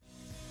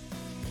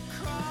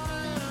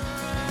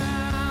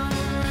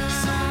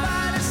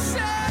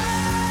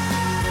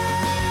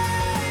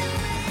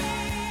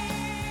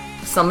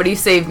Somebody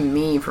save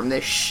me from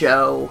this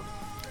show.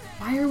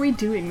 Why are we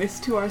doing this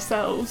to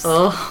ourselves?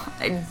 Ugh,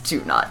 I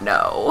do not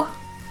know.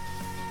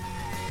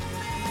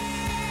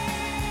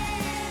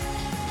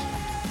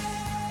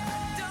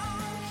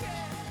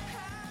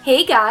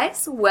 Hey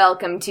guys,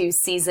 welcome to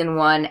Season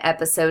 1,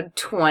 Episode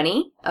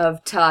 20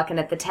 of Talkin'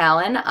 at the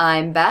Talon.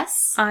 I'm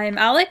Bess. I'm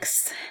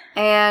Alex.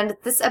 And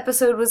this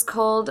episode was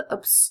called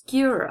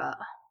Obscura.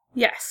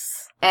 Yes.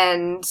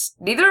 And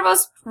neither of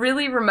us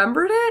really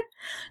remembered it?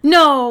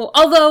 No,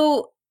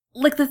 although,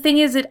 like, the thing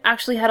is, it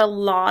actually had a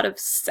lot of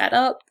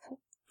setup.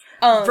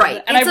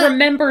 Right. And I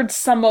remembered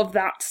some of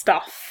that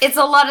stuff. It's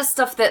a lot of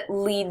stuff that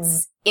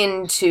leads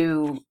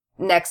into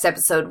next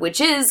episode, which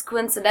is,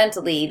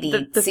 coincidentally,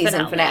 the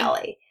season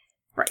finale.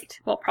 Right.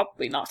 Well,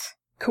 probably not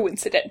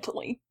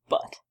coincidentally,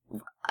 but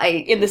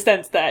in the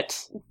sense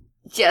that...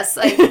 Yes,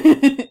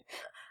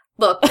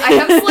 Look, I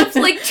have slept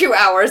like 2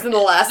 hours in the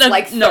last,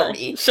 30. No,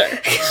 sure.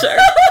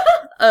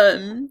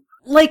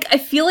 I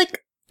feel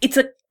like it's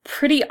a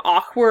pretty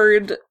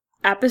awkward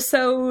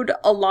episode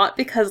a lot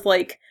because,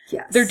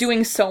 yes. They're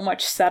doing so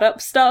much setup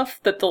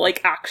stuff that the,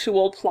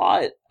 actual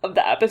plot of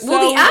the episode,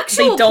 well, the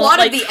actual they don't,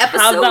 plot of the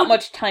episode have that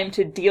much time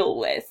to deal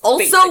with,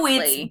 also,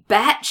 basically. It's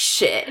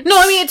batshit. No,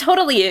 I mean, it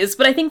totally is,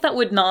 but I think that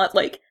would not,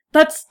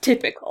 that's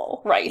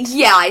typical, right?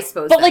 Yeah, I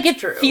suppose but, that's it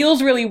true.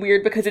 feels really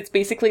weird because it's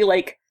basically,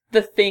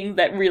 the thing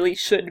that really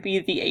should be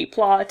the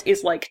A-plot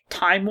is,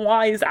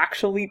 time-wise,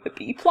 actually the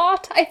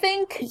B-plot, I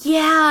think.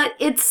 Yeah,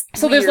 it's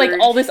So weird. there's,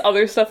 all this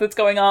other stuff that's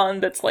going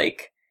on that's,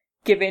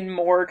 given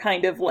more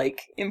kind of,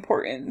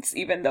 importance,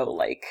 even though,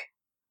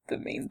 the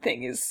main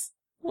thing is,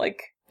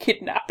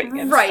 kidnapping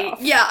and right,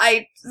 stuff. yeah,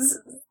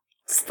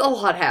 a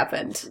lot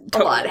happened.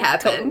 Totally, a lot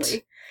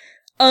happened.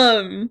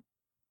 Totally.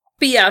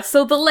 But yeah,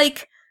 so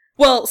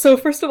so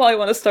first of all, I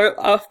want to start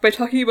off by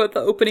talking about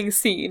the opening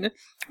scene,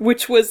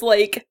 which was,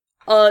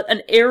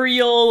 an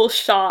aerial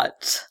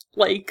shot,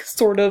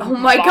 sort of oh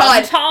my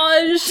God.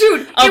 montage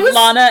Dude, of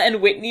Lana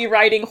and Whitney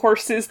riding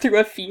horses through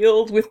a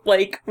field with,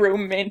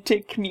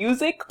 romantic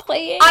music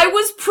playing. I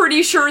was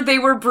pretty sure they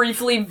were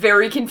briefly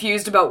very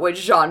confused about which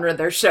genre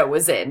their show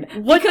was in.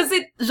 What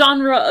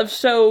genre of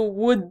show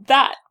would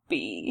that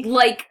be?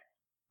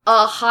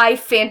 A high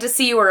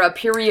fantasy or a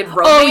period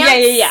romance? Oh,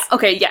 yeah.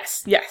 Okay,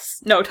 yes.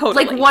 No,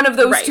 totally. One of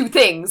those right. two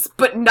things,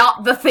 but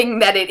not the thing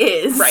that it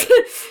is. Right.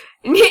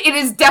 It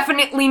is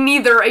definitely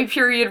neither a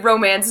period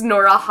romance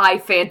nor a high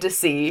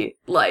fantasy,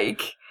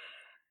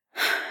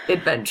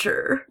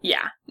 adventure.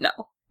 Yeah, no.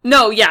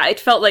 No, yeah, it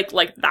felt like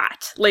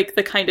that.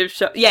 The kind of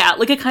show... Yeah,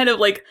 a kind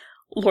of,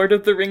 Lord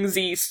of the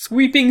Rings-y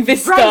sweeping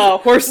vista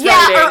horse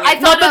riding. I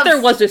thought not that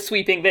there was a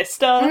sweeping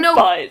vista, no,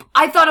 but...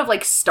 I thought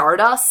of,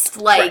 Stardust,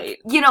 right.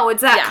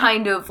 It's that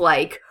kind of,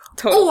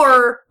 Totally.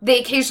 Or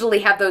they occasionally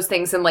have those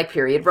things in,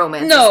 period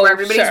romances, no, where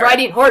everybody's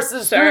riding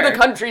horses through the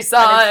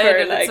countryside,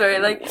 and it's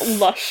very,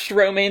 lush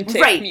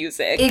romantic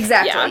music.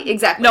 Exactly.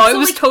 No, so, it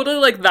was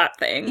totally, that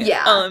thing.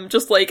 Yeah.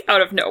 Just,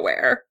 out of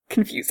nowhere,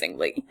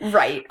 confusingly.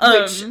 Right.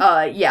 Which,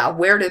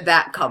 where did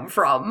that come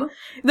from?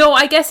 No,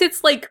 I guess it's,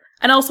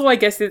 and also I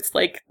guess it's,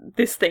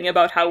 this thing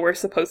about how we're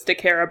supposed to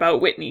care about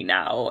Whitney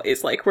now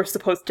is, we're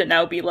supposed to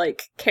now be,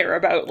 care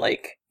about,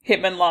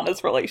 him and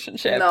Lana's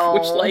relationship. No.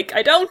 Which,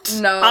 I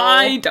don't. No.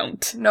 I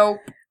don't. Nope.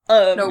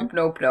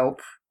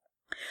 Nope.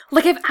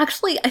 I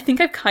think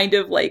I've kind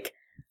of,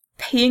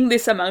 paying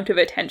this amount of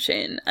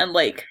attention, and,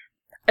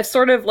 I've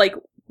sort of,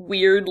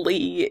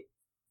 weirdly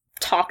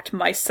talked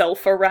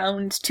myself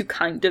around to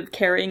kind of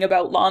caring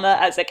about Lana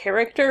as a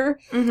character,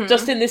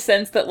 just in the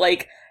sense that,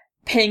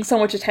 paying so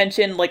much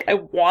attention, I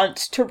want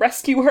to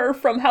rescue her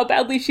from how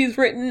badly she's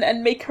written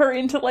and make her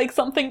into,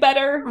 something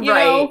better, you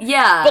know?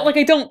 Yeah. But,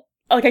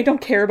 I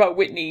don't care about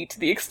Whitney to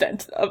the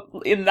extent of,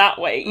 in that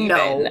way, even.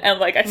 No.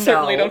 And, I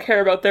certainly don't care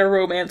about their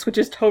romance, which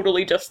is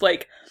totally just,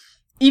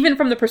 even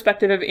from the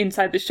perspective of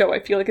inside the show, I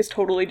feel like it's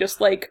totally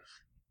just,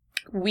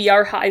 we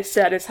are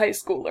high-status high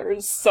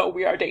schoolers, so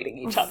we are dating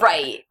each other.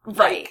 Right.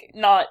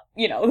 Not,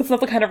 it's not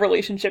the kind of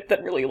relationship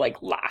that really,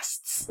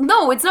 lasts.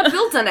 No, it's not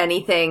built on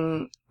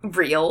anything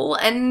real,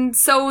 and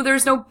so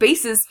there's no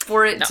basis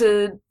for it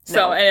to... No.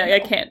 So, I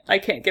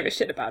can't give a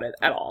shit about it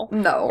at all.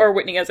 No. Or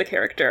Whitney as a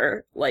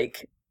character,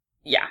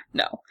 yeah,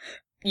 no.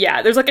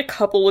 Yeah, there's, a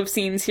couple of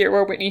scenes here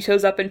where Whitney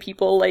shows up and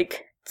people,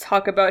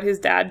 talk about his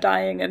dad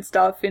dying and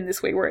stuff in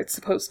this way where it's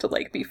supposed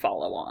to, be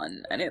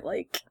follow-on, and it,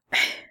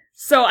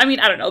 So, I mean,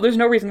 I don't know, there's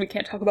no reason we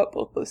can't talk about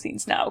both those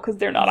scenes now, because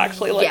they're not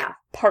actually,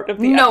 part of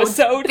the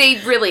episode. No,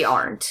 they really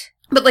aren't.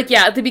 But,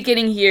 at the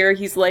beginning here,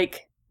 he's,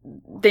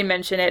 they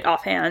mention it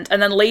offhand, and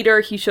then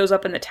later he shows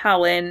up in the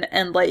Talon,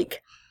 and,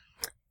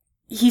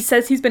 he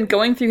says he's been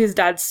going through his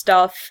dad's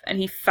stuff, and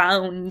he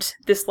found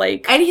this,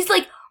 And he's,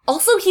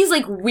 also, he's,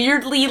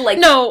 weirdly,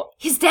 No.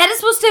 His dad is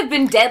supposed to have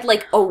been dead,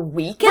 a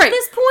week at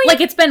this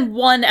point? It's been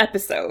one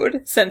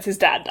episode since his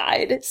dad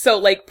died.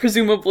 So,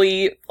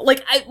 presumably,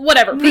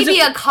 whatever.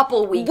 Maybe a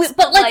couple weeks.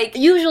 But,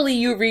 usually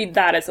you read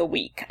that as a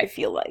week, I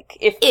feel like.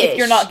 If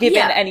you're not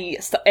given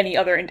any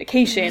other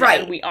indication,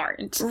 and we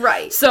aren't.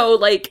 Right. So,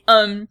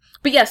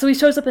 but yeah, so he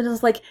shows up and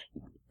is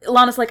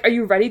Lana's like, are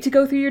you ready to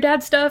go through your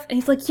dad's stuff? And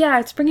he's like, yeah,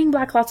 it's bringing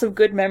back lots of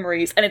good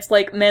memories. And it's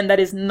like, man, that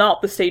is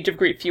not the stage of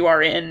grief you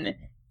are in.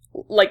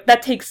 Like,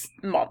 that takes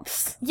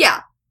months.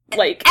 Yeah.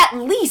 Like, at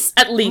least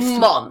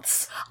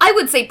months. I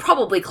would say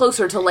probably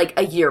closer to, like,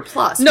 a year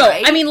plus, no,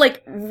 right? I mean,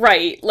 like,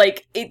 right.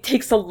 Like, it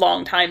takes a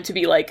long time to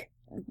be, like,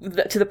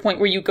 to the point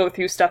where you go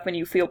through stuff and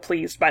you feel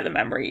pleased by the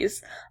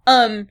memories.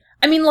 I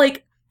mean,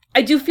 like,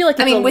 I do feel like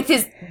it's with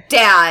his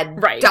dad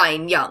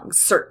dying young,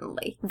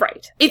 certainly.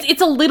 Right.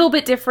 It's a little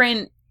bit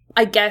different,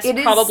 I guess,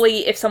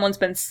 probably if someone's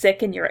been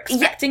sick and you're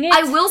expecting it.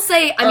 I will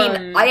say,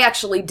 I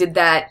actually did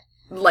that,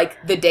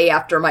 like, the day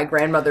after my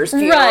grandmother's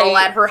funeral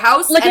at her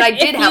house, like, and I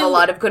did have a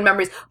lot of good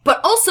memories. But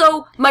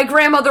also, my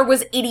grandmother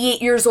was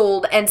 88 years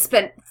old and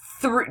spent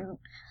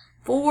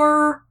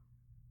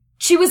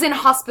she was in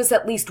hospice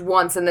at least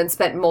once and then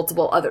spent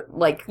multiple other,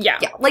 like,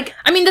 like...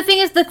 I mean, the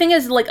thing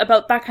is, like,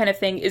 about that kind of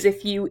thing is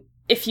if you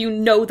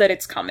know that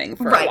it's coming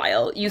for a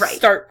while, you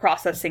start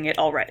processing it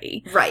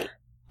already. Right.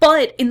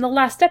 But in the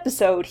last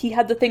episode, he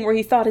had the thing where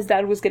he thought his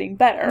dad was getting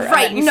better, and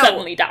then he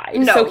suddenly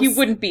died. So he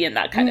wouldn't be in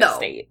that kind of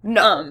state.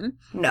 No.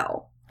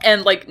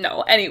 And, like,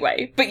 no.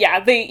 Anyway. But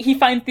yeah, he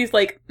finds these,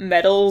 like,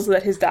 medals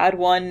that his dad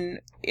won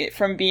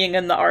from being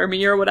in the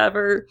army or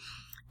whatever.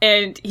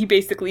 And he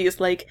basically is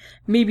like,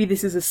 maybe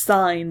this is a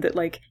sign that,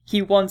 like,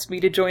 he wants me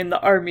to join the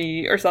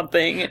army or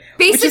something.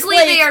 Basically,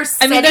 like, they are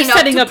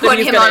setting up to put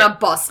him on a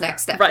bus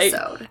next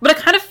episode. Right. But I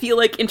kind of feel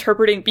like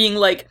being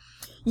like,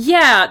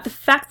 yeah, the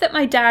fact that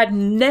my dad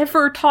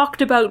never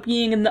talked about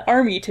being in the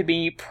army to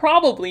me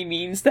probably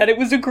means that it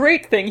was a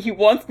great thing he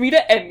wants me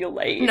to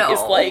emulate. No,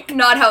 is like,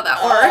 not how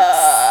that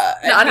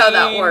works. How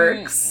that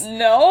works.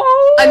 No.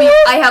 I mean,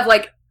 I have,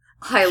 like,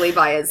 highly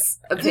biased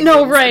opinions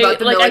about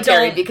the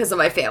military because of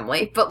my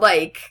family, but,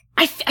 like...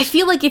 I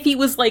feel like if he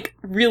was, like,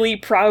 really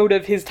proud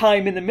of his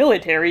time in the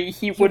military,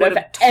 he would have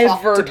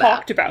ever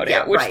talked about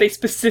it, which they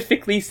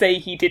specifically say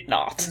he did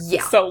not.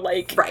 Yeah. So,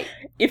 like,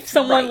 if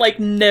someone, like,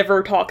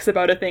 never talks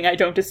about a thing, I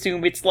don't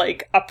assume it's,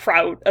 like, a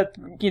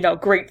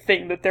great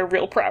thing that they're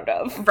real proud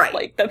of. Right.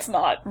 Like, that's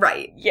not...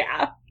 Right.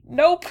 Yeah.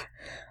 Nope.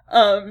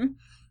 But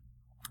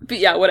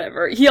yeah,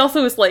 whatever. He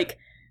also is, like,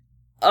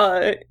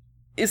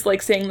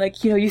 saying,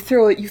 like, you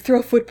throw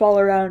a football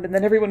around and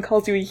then everyone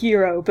calls you a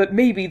hero, but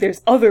maybe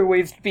there's other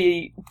ways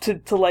to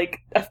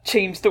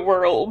change the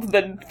world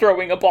than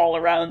throwing a ball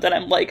around. And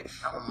I'm like,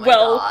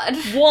 God.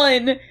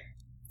 One,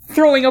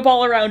 throwing a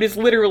ball around is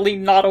literally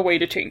not a way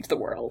to change the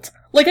world.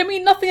 Like, I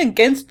mean, nothing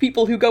against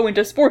people who go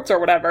into sports or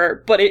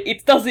whatever, but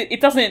it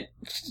doesn't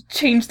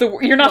change the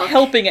world. You're not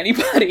helping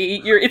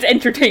anybody. It's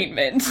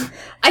entertainment.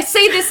 I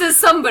say this as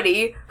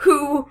somebody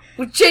who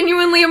was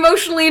genuinely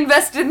emotionally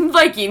invested in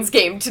Vikings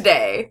game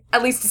today.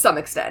 At least to some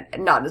extent.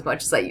 Not as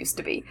much as I used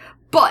to be.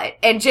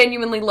 And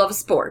genuinely love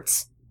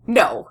sports.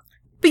 No.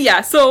 But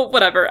yeah, so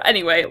whatever.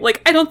 Anyway,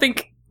 like, I don't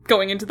think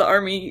going into the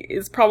army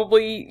is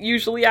probably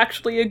usually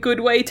actually a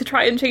good way to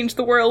try and change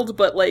the world,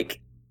 but,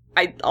 like,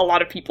 a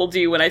lot of people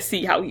do, and I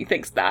see how he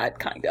thinks that,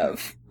 kind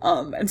of.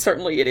 And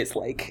certainly it is,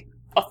 like,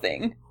 a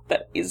thing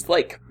that is,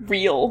 like,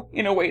 real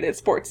in a way that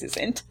sports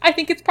isn't. I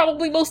think it's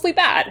probably mostly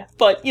bad,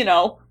 but,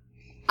 yes.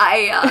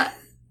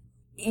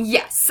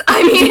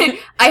 I mean,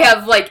 I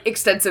have, like,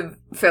 extensive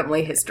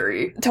family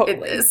history in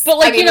this. But,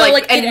 like,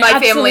 and my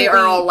family are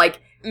all,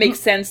 like...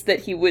 Makes sense that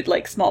he would,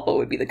 like, Smallbow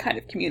would be the kind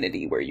of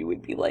community where you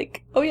would be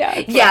like, oh yeah.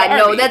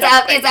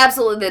 It's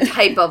absolutely the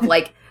type of,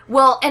 like...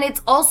 Well, and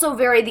it's also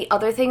the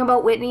other thing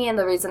about Whitney, and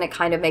the reason it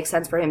kind of makes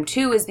sense for him,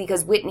 too, is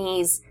because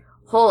Whitney's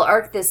whole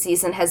arc this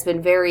season has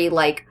been very,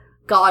 like,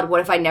 God,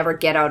 what if I never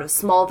get out of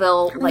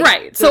Smallville? Like,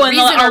 right. So the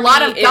reason a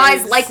lot of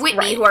guys like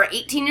Whitney who are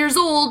 18 years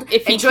old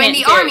and join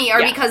the army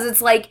are because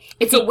it's like,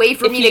 it's a way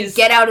for me to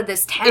get out of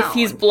this town. If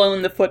he's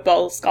blown the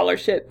football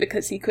scholarship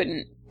because he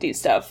couldn't do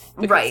stuff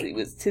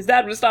because his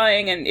dad was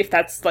dying, and if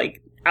that's,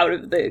 like, out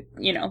of the,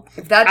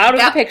 out of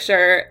the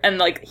picture, and,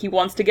 like, he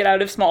wants to get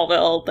out of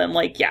Smallville, then,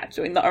 like, yeah,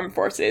 join the armed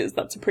forces.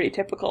 That's a pretty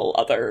typical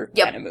other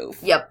kind of move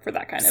for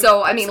that kind of...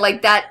 So, I mean,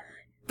 like, that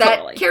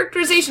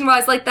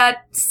characterization-wise, like,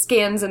 that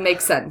scans and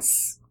makes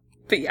sense.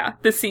 But yeah,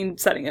 this scene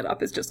setting it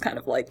up is just kind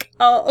of like,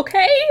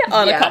 okay,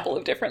 on a couple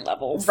of different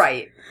levels.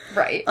 Right.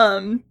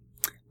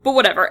 But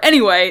whatever.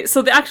 Anyway,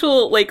 so the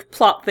actual, like,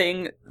 plot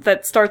thing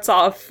that starts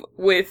off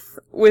with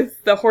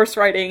the horse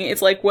riding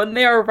is, like, when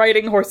they are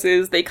riding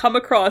horses, they come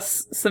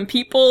across some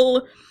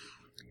people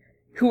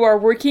who are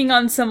working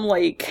on some,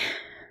 like,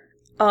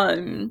 I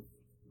don't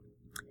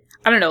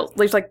know,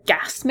 there's, like,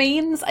 gas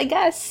mains, I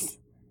guess?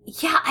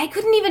 Yeah, I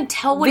couldn't even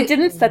tell what they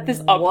didn't set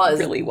this up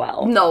really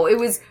well. No, it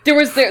was... There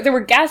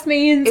were gas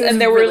mains, and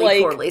there were,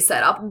 like... poorly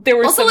set up. There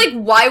were also, like,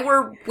 why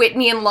were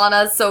Whitney and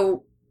Lana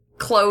so...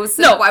 close?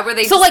 No, why were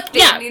they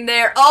standing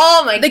there?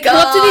 Oh my god! They come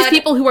up to these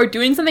people who are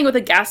doing something with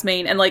a gas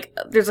main, and, like,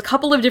 there's a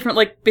couple of different,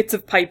 like, bits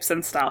of pipes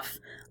and stuff.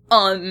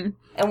 And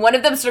one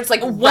of them starts,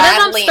 like,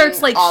 rattling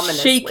ominously.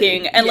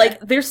 Shaking, and, like,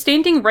 they're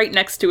standing right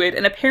next to it,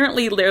 and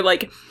apparently they're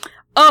like,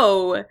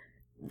 oh,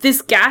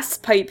 this gas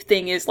pipe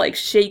thing is, like,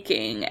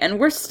 shaking, and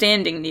we're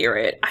standing near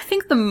it. I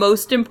think the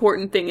most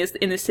important thing is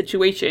in this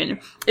situation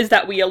is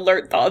that we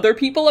alert the other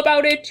people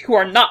about it who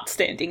are not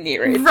standing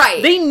near it.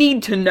 Right. They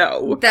need to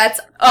know.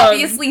 That's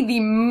obviously the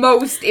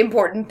most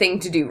important thing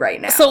to do right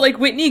now. So, like,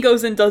 Whitney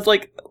goes and does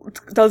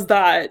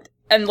that,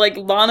 and, like,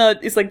 Lana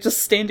is, like,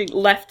 just standing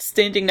next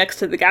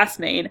to the gas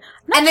main.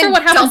 I'm not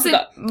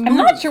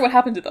sure what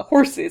happened to the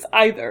horses,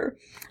 either.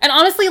 And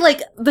honestly,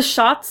 like, the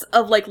shots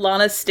of, like,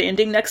 Lana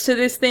standing next to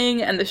this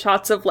thing, and the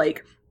shots of,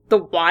 like, the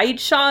wide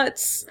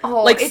shots,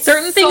 like,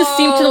 certain things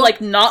seem to, like,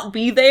 not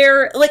be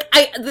there. Like,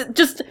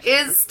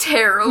 It's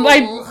terrible.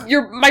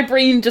 My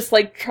brain just,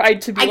 like,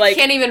 tried to be I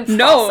can't even process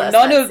no,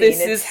 none of this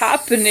scene. is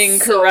happening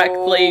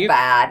correctly. So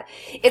bad.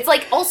 It's,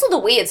 like, also the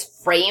way it's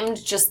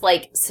framed, just,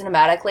 like,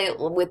 cinematically,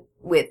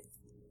 with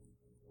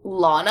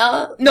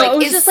Lana. No, like, it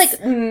was is just,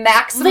 like,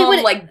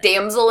 maximum, like,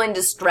 damsel in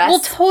distress. Well,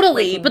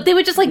 totally, like, but they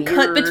would just, like, weird.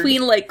 cut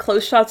between, like,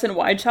 close shots and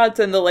wide shots,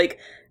 and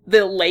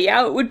the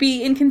layout would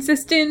be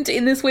inconsistent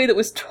in this way that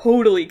was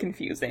totally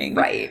confusing.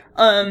 Right.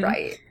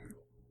 Right.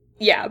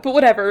 Yeah, but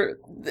whatever.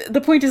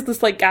 The point is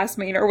this, like, gas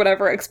main or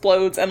whatever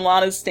explodes, and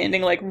Lana's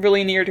standing, like,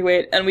 really near to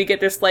it, and we get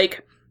this,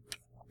 like,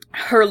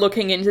 her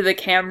looking into the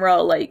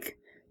camera, like,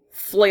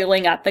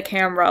 flailing at the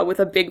camera with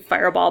a big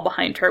fireball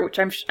behind her, which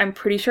I'm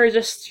pretty sure is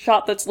a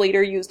shot that's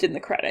later used in the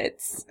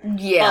credits.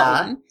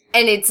 Yeah.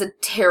 And it's a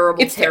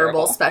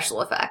terrible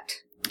special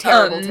effect.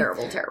 Terrible.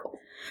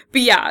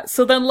 But yeah,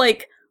 so then,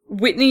 like,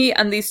 Whitney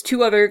and these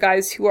two other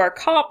guys who are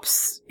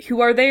cops,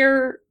 who are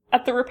there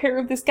at the repair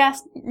of this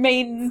gas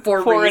main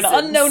for an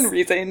unknown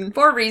reason.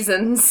 For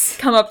reasons.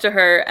 Come up to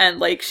her, and,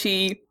 like,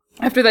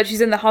 after that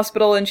she's in the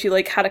hospital and she,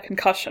 like, had a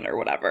concussion or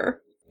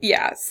whatever.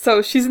 Yeah,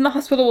 so she's in the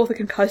hospital with a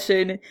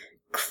concussion.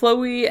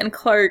 Chloe and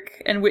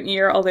Clark and Whitney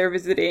are all there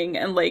visiting,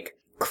 and, like,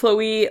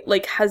 Chloe,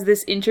 like, has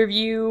this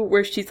interview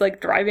where she's,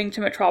 like, driving to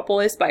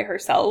Metropolis by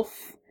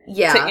herself.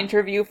 Yeah. To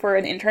interview for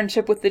an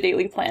internship with the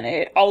Daily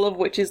Planet, all of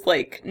which is,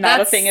 like, not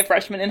a thing a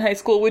freshman in high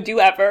school would do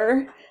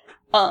ever.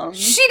 How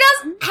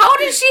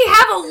does she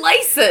have a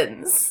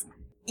license?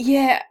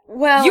 Yeah,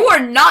 well... You are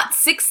not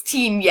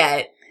 16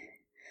 yet.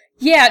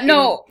 Yeah,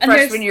 no. And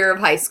freshman year of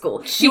high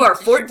school. You are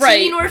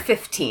 14 or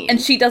 15.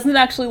 And she doesn't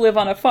actually live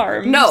on a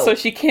farm. No. So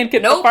she can't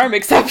get the farm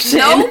exception.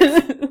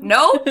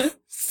 Nope.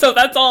 So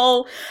that's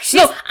all.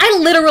 I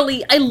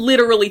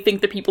literally think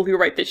the people who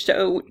write this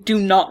show do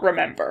not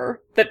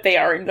remember that they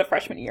are in the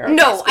freshman year of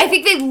high school. I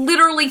think they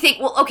literally think,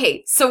 well,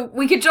 okay, so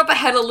we could jump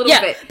ahead a little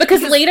bit.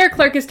 Because later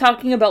Clark is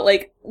talking about,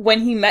 like, when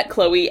he met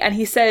Chloe, and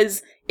he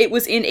says it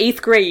was in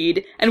 8th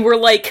grade, and we're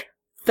like,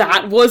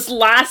 that was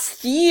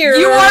last year!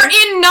 You are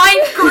in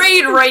 9th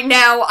grade right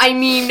now, I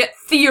mean,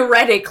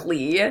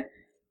 theoretically.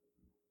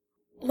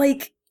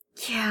 Like,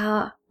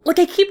 yeah. Like,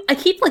 I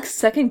keep, like,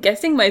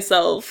 second-guessing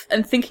myself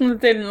and thinking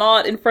that they're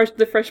not in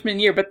the freshman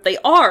year, but they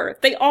are.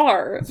 They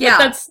are. Yeah.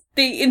 Like,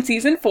 in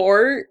season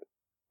 4,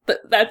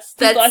 that's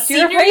last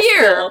year of high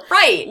school.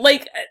 Right.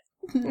 Like,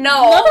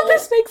 no. None of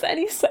this makes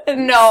any sense.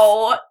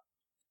 No.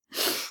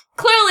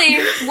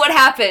 Clearly, what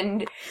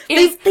happened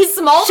is they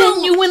Smallville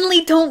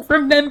genuinely don't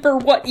remember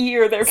what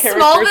year their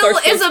characters are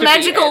supposed to be in. Smallville is a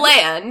magical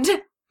land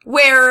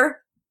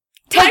where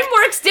time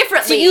works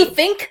differently. Do you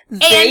think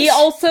they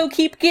also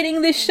keep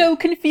getting this show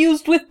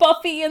confused with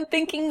Buffy and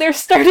thinking they're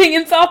starting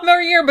in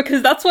sophomore year?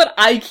 Because that's what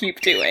I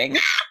keep doing.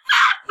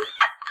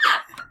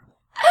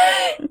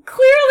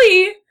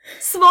 Clearly,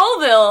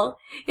 Smallville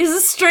is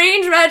a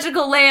strange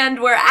magical land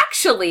where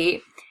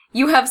actually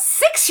you have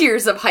 6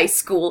 years of high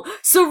school,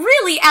 so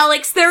really,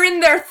 Alex, they're in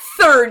their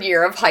 3rd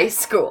year of high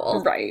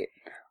school. Right.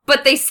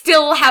 But they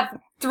still have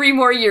 3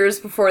 more years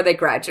before they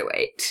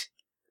graduate.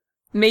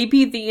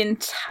 Maybe the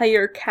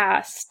entire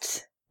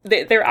cast,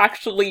 they're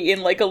actually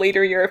in, like, a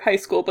later year of high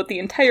school, but the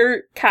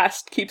entire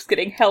cast keeps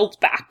getting held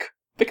back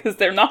because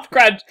they're not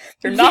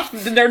passing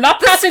their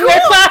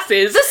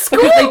classes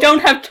because they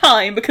don't have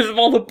time because of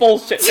all the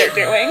bullshit they're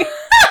doing.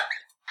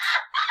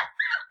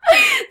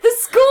 The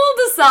school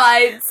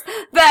decides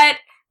that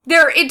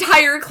their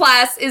entire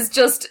class is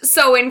just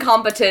so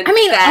incompetent. I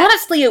mean,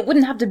 honestly, it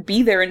wouldn't have to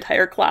be their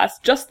entire class,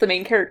 just the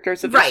main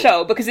characters of the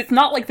show, because it's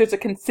not like there's a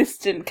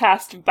consistent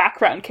cast of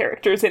background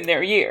characters in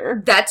their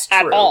year. That's true.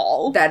 At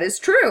all. That is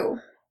true.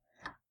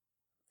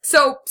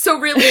 So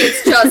really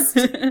it's just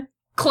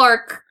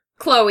Clark,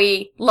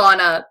 Chloe,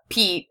 Lana,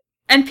 Pete.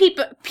 And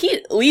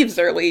Pete leaves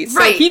early,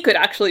 so he could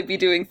actually be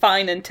doing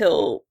fine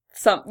until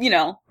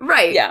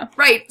Right. Yeah.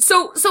 Right.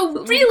 So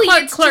really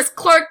it's just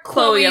Clark,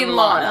 Chloe, and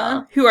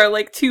Lana. Who are,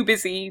 like, too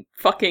busy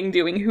fucking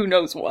doing who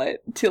knows what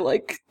to,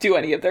 like, do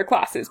any of their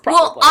classes,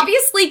 probably. Well,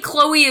 obviously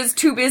Chloe is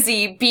too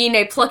busy being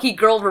a plucky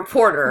girl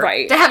reporter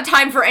to have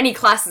time for any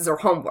classes or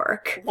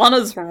homework.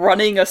 Lana's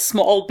running a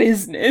small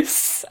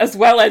business, as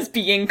well as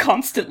being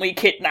constantly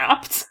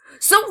kidnapped.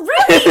 So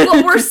really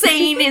what we're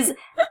saying is,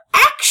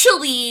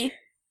 actually,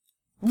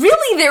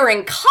 really they're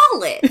in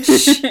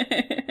college.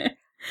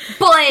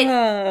 But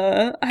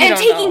I and don't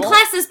taking know.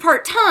 classes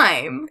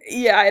part-time.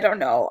 Yeah, I don't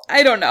know.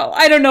 I don't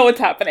know what's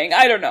happening.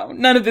 I don't know.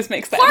 None of this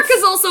makes sense. Clark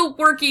is also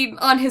working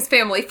on his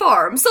family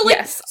farm. So, like,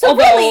 yes, so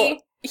although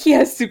really... he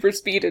has super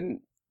speed and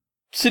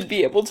should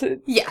be able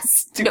to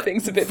Yes. do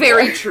things a bit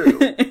very more. true.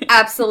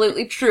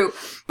 Absolutely true.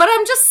 But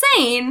I'm just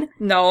saying...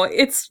 No,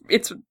 it's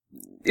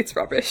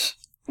rubbish.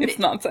 It's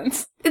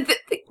nonsense.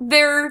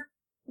 They're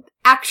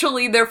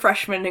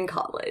freshmen in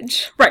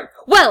college. Right.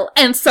 Well,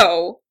 and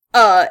so,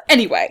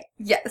 anyway,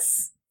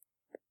 Yes.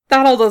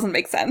 that all doesn't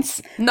make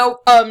sense.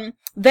 Nope.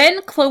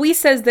 Then Chloe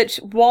says that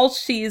while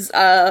she's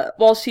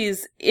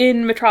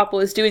in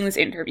Metropolis doing this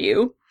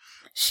interview,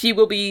 she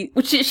will be,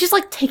 she's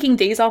like taking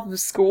days off of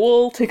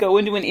school to go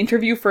into an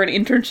interview for an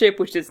internship,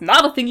 which is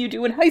not a thing you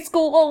do in high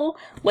school.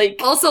 Like,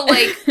 Also,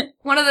 like,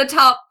 one of the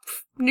top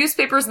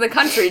newspapers in the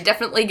country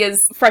definitely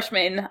gives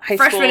freshmen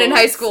in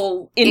high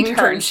school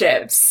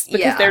internships. Because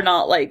Yeah. they're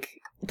not like,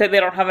 they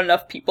don't have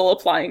enough people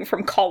applying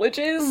from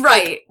colleges.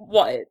 Right. Like,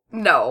 what?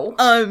 No.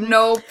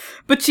 Nope.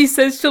 But she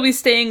says she'll be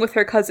staying with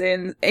her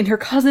cousin in her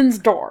cousin's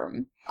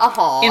dorm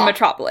Uh-huh. in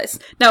Metropolis.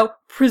 Now,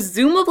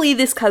 presumably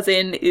this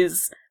cousin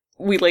is,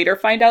 we later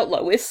find out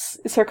Lois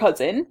is her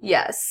cousin.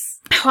 Yes.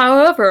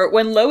 However,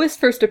 when Lois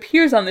first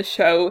appears on the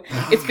show,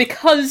 it's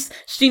because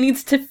she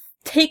needs to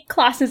take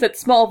classes at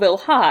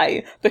Smallville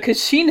High,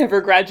 because she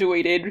never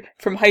graduated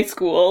from high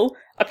school.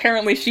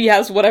 Apparently she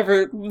has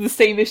the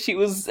same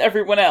issue as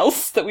everyone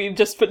else that we've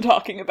just been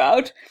talking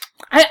about.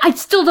 I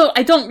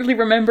don't really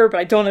remember, but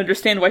I don't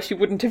understand why she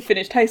wouldn't have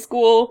finished high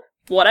school.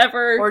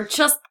 Whatever. Or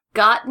just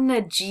gotten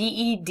a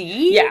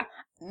GED? Yeah.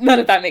 None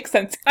of that makes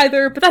sense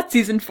either, but that's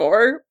season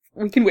 4.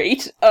 We can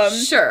wait.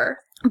 Sure.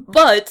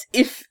 But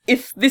if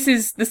this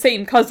is the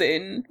same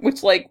cousin,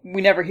 which, like,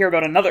 we never hear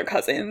about another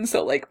cousin,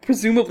 so, like,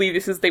 presumably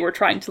they were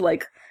trying to,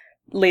 like,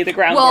 lay the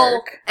groundwork.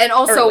 Well, and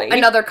also early.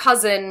 another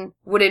cousin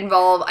would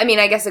involve, I mean,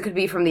 I guess it could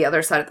be from the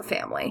other side of the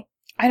family.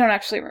 I don't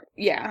actually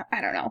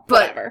I don't know.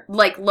 But, Whatever.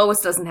 like,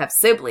 Lois doesn't have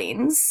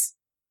siblings.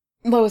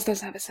 Lois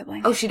doesn't have a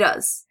sibling. Oh, she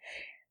does.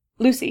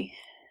 Lucy.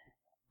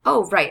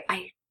 Oh, right.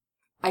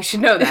 I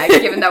should know that,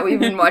 given that we've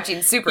been watching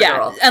Supergirl.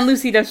 Yeah, and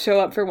Lucy does show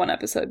up for one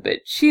episode, but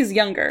she's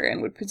younger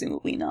and would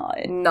presumably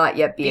Not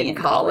yet be in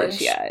college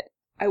yet,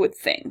 I would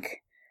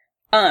think.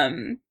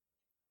 Also,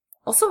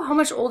 how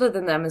much older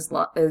than them is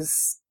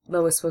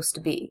Lois supposed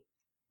to be?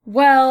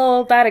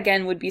 Well, that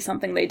again would be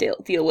something they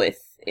deal with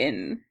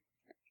in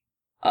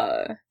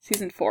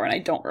season 4, and I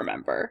don't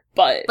remember.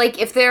 But Like,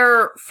 if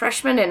they're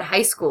freshmen in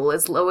high school,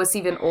 is Lois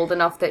even old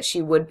enough that she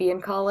would be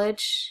in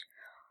college?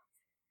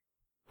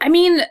 I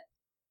mean,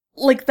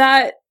 like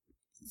that.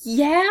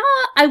 Yeah,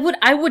 I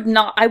would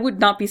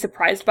not be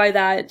surprised by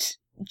that.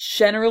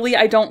 Generally,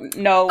 I don't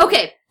know.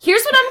 Okay,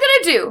 here's what I'm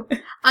gonna do.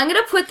 I'm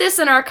gonna put this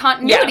in our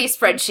continuity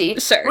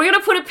spreadsheet. Sure. We're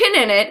gonna put a pin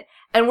in it,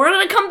 and we're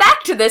gonna come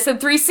back to this in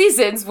 3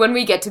 seasons when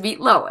we get to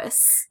meet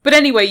Lois. But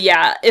anyway,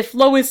 yeah, if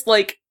Lois,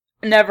 like,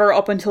 never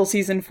up until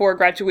season 4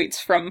 graduates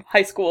from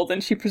high school,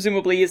 then she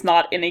presumably is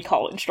not in a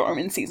college dorm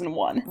in season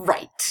 1.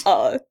 Right.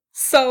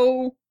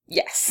 So,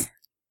 yes.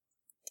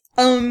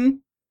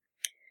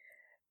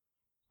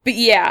 But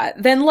yeah,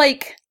 then,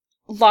 like,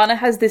 Lana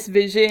has this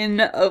vision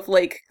of,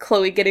 like,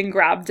 Chloe getting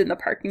grabbed in the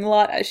parking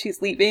lot as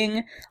she's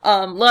leaving.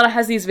 Lana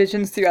has these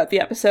visions throughout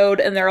the episode,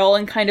 and they're all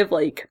in kind of,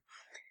 like,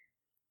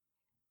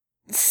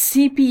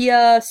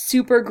 sepia,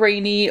 super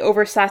grainy,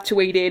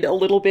 oversaturated, a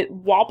little bit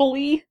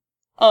wobbly.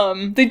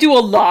 They do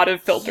a lot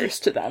of filters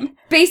to them.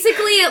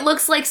 Basically, it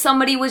looks like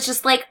somebody was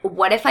just like,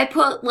 what if I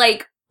put,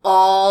 like,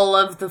 all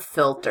of the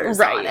filters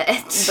on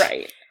it?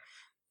 Right.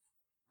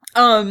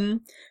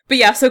 But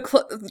yeah, so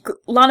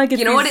Lana gets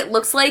You know what it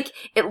looks like?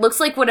 It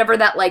looks like whatever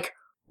that, like,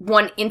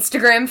 one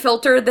Instagram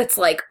filter that's,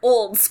 like,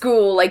 old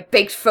school, like,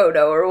 baked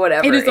photo or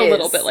whatever It is a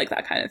little bit like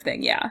that kind of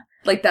thing, yeah.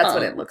 Like, that's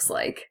what it looks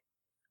like.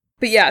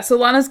 But yeah, so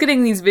Lana's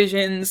getting these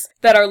visions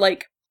that are,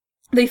 like,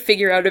 they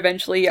figure out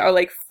eventually are,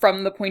 like,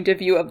 from the point of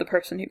view of the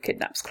person who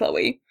kidnaps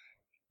Chloe.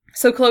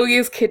 So Chloe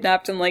is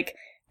kidnapped and, like,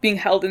 being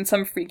held in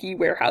some freaky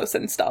warehouse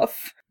and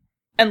stuff.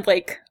 And,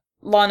 like,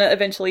 Lana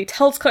eventually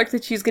tells Clark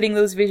that she's getting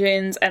those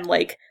visions, and,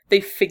 like,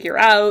 they figure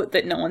out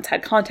that no one's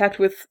had contact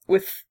with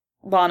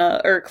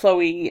Lana or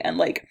Chloe, and,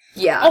 like...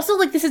 Yeah. Also,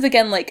 like, this is,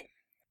 again, like,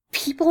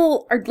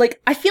 people are,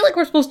 like... I feel like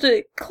we're supposed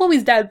to...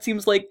 Chloe's dad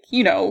seems like,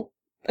 you know,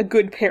 a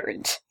good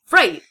parent.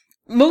 Right.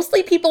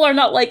 Mostly people are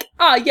not like,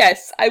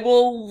 yes, I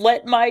will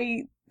let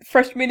my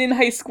freshman in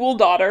high school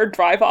daughter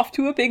drive off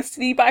to a big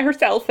city by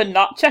herself and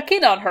not check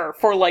in on her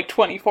for, like,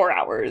 24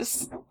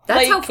 hours.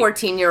 That's like, how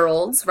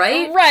 14-year-olds,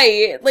 right?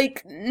 Right.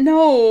 Like,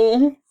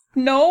 no.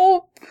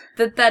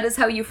 That is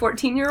how you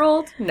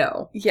 14-year-old?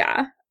 No.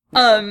 Yeah.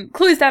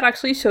 Chloe's dad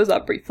actually shows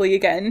up briefly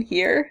again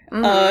here,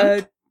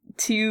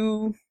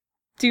 to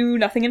do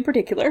nothing in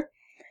particular.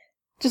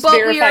 Just but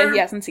verify he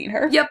hasn't seen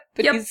her. Yep,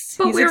 but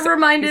but we're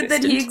reminded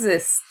that he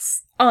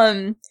exists.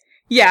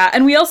 Yeah,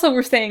 and we also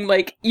were saying,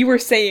 like, you were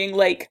saying,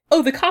 like,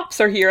 oh, the cops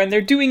are here and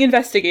they're doing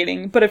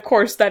investigating, but of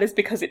course that is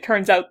because it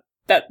turns out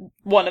that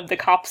one of the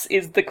cops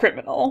is the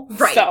criminal.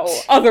 Right. So,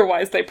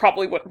 otherwise they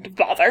probably wouldn't have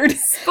bothered.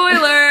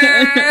 Spoiler!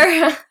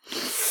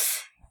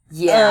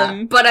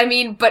 Yeah,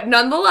 but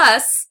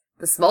nonetheless,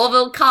 the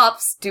Smallville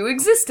cops do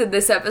exist in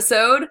this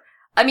episode.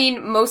 I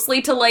mean,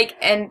 mostly to, like,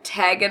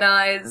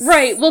 antagonize...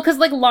 Right, well, because,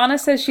 like, Lana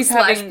says she's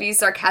having... be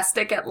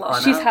sarcastic at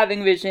Lana. She's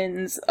having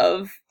visions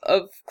of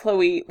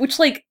Chloe, which,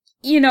 like,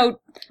 you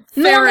know...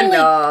 Fair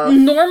enough.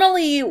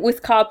 Normally,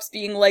 with cops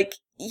being like,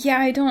 yeah,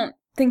 I don't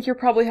think you're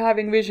probably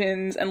having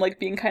visions, and, like,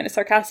 being kind of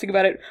sarcastic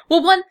about it.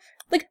 Well, one,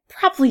 like,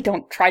 probably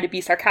don't try to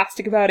be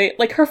sarcastic about it.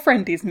 Like, her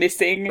friend is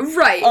missing.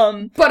 Right.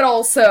 But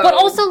also,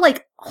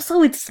 like,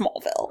 it's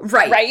Smallville.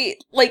 Right. Right?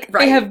 Like,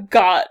 they have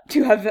got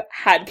to have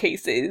had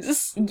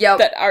cases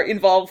that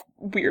involve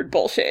weird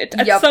bullshit.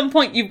 At some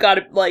point, you've got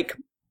to, like...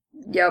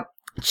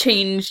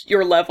 change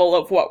your level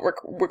of what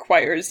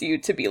requires you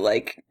to be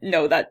like,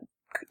 no,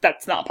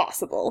 that's not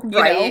possible.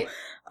 You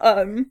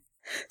know?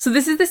 So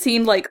this is the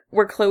scene, like,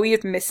 where Chloe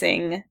is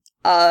missing,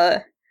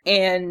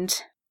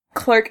 and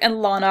Clark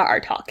and Lana are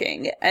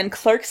talking, and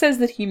Clark says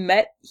that he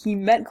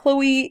met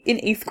Chloe in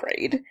 8th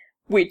grade,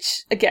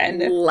 which, again,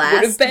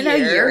 would have been a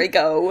year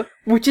ago,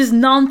 which is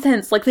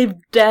nonsense. Like, they've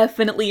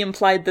definitely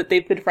implied that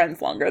they've been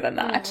friends longer than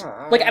that.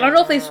 Like, I don't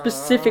know if they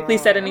specifically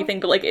said anything,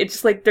 but, like, it's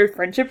just, like, their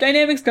friendship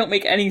dynamics don't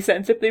make any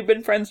sense if they've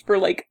been friends for,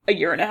 like, a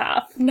year and a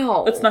half.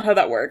 No. That's not how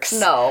that works.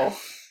 No.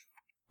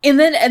 And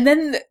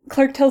then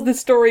Clark tells this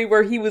story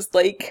where he was,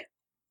 like,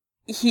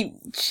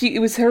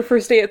 it was her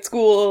first day at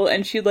school,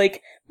 and she,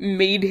 like,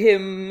 made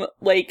him,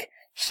 like,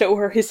 show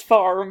her his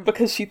farm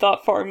because she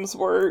thought farms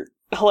were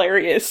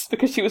hilarious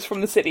because she was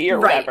from the city or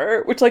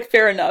whatever, which, like,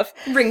 fair enough.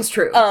 Rings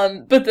true.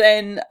 But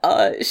then,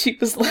 she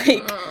was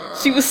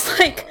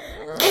like,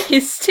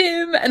 kissed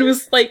him and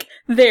was like,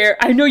 there,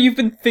 I know you've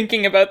been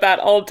thinking about that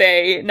all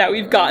day, now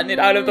we've gotten it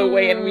out of the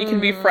way and we can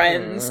be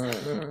friends.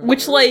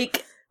 Which,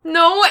 like...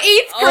 No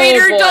 8th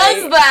grader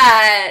does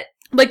that!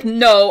 Like,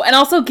 no, and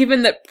also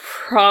given that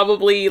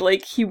probably,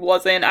 like, he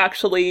wasn't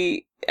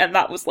actually... And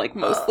that was, like,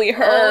 mostly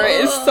her,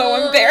 is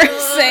so embarrassing.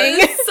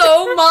 It's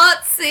so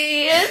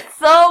Motsy. It's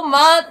so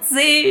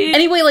Motsy.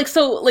 Anyway, like,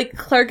 so, like,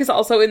 Clark is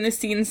also in this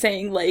scene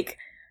saying, like,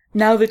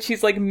 now that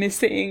she's, like,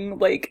 missing,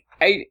 like,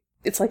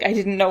 it's like, I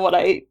didn't know what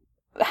I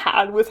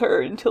had with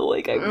her until,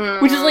 like,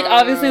 which is, like,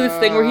 obviously this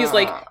thing where he's,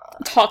 like,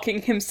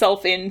 talking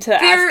himself into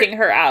asking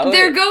her out.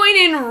 They're going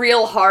in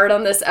real hard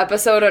on this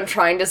episode on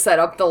trying to set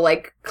up the,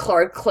 like,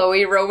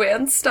 Clark-Chloe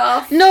romance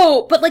stuff.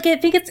 No, but, like, I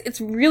think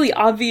it's really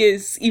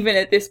obvious, even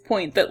at this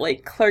point, that,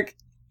 like, Clark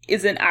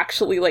isn't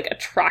actually, like,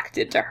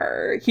 attracted to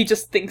her. He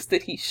just thinks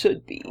that he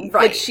should be.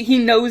 Right. Like, he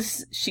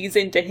knows she's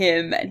into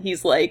him, and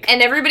he's like...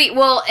 And everybody's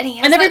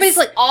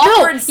like,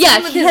 awkward no,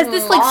 yeah, he has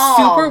this, mom. like,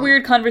 super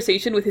weird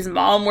conversation with his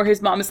mom, where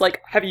his mom is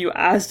like, have you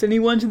asked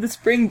anyone to the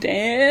spring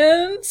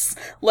dance?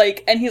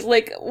 Like, and he's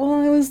like,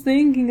 well, I was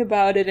thinking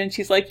about it, and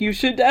she's like, you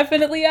should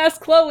definitely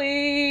ask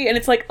Chloe, and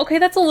it's like, okay,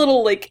 that's a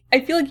little, like,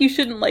 I feel like you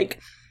shouldn't, like...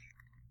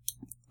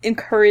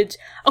 encourage...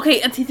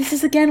 Okay, and see, this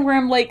is again where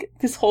I'm like,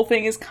 this whole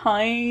thing is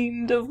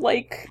kind of,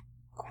 like,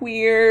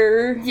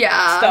 queer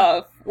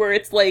stuff, where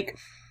it's like...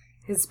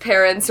 His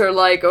parents are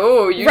like,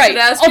 oh, you should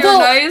ask your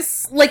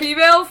nice, like,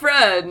 female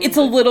friend. It's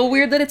a little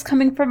weird that it's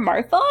coming from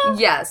Martha.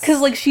 Yes. Because,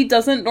 like, she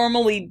doesn't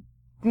normally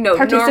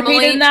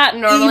participate in that.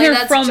 Normally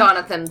that's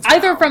Jonathan's mom.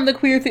 Either from the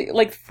queer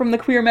like, from the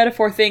queer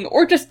metaphor thing,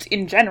 or just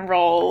in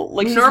general.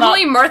 Like,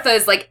 normally Martha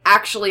is, like,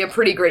 actually a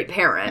pretty great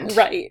parent.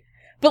 Right.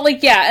 But,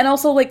 like, yeah, and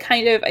also, like,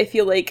 kind of, I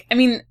feel like, I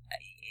mean,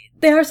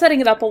 they are setting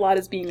it up a lot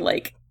as being,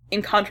 like,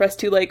 in contrast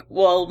to, like,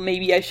 well,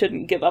 maybe I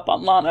shouldn't give up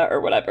on Lana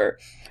or whatever.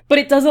 But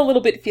it does a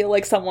little bit feel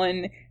like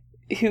someone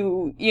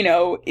who, you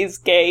know, is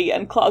gay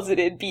and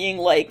closeted being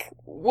like,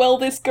 well,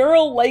 this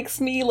girl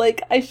likes me,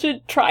 like, I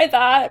should try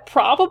that.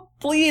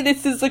 Probably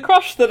this is a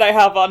crush that I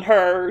have on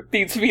her.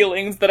 These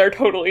feelings that are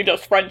totally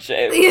just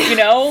friendship, you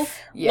know?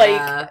 Yeah.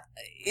 Like,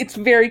 it's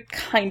very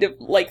kind of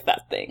like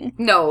that thing.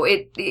 No,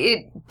 it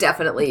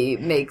definitely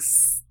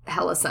makes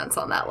hella sense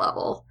on that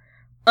level.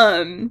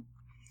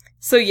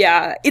 So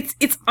yeah,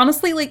 it's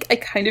honestly, like, I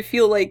kind of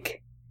feel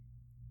like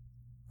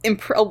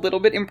a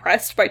little bit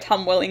impressed by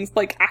Tom Welling's,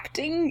 like,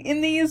 acting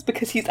in these,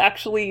 because he's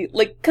actually,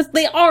 like, because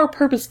they are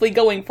purposely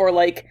going for,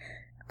 like,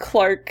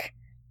 Clark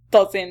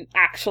isn't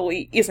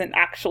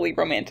actually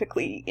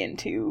romantically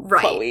into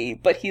Chloe,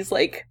 but he's,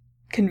 like,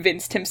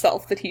 convinced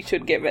himself that he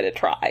should give it a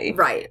try.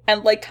 Right.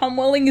 And, like, Tom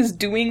Welling is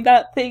doing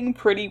that thing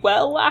pretty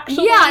well,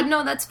 actually. Yeah,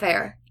 no, that's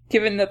fair.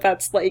 Given that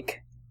that's,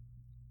 like,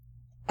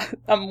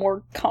 a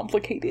more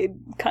complicated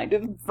kind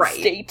of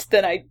state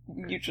than I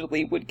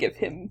usually would give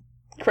him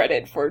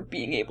credit for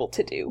being able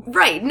to do.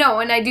 Right, no,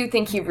 and I do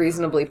think he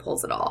reasonably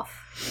pulls it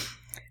off.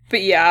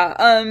 But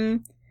yeah,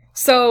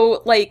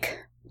 so, like,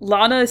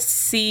 Lana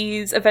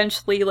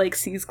eventually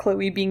sees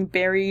Chloe being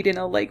buried in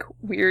a, like,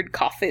 weird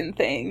coffin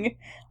thing.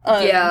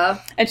 Yeah.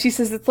 And she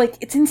says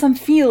it's in some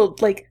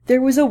field, like,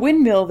 there was a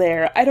windmill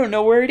there, I don't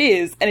know where it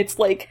is, and it's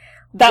like,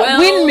 that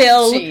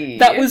windmill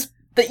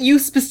that you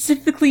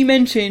specifically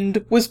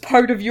mentioned was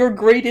part of your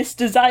greatest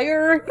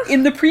desire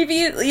in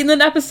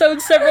an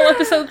episode, several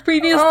episodes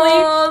previously.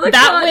 Oh,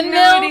 that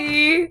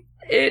windmill.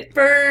 It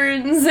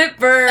burns.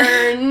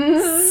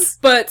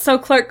 But so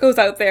Clark goes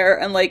out there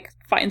and, like,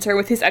 finds her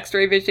with his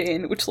x-ray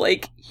vision, which,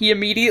 like, he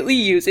immediately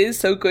uses,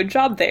 so good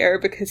job there,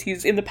 because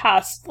he's in the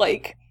past,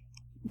 like,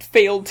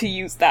 failed to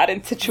use that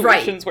in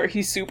situations where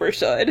he super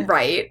should.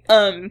 Right.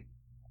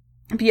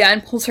 But yeah,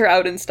 and pulls her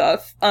out and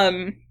stuff.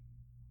 And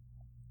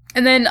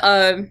then,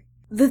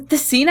 the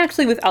scene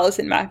actually with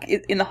Allison Mack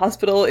in the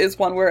hospital is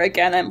one where,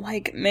 again, I'm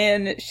like,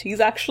 man, she's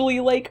actually,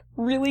 like,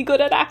 really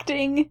good at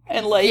acting.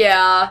 And, like...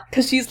 Yeah.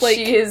 Because she's, like...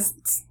 She is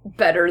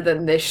better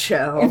than this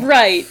show.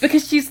 Right.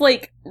 Because she's,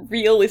 like,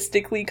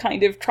 realistically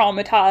kind of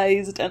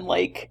traumatized and,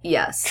 like...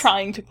 Yes.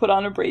 Trying to put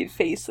on a brave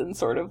face and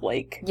sort of,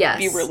 like... Yes.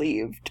 Be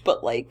relieved,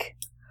 but, like...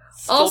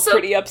 Still also,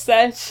 pretty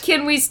upset.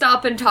 Can we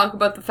stop and talk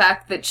about the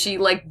fact that she,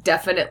 like,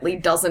 definitely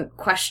doesn't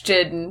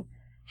question...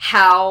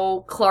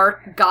 how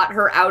Clark got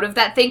her out of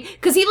that thing?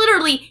 Because he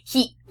literally,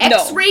 he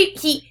x-rayed,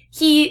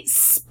 he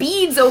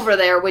speeds over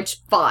there, which,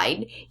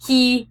 fine.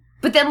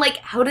 But then, like,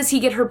 how does he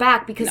get her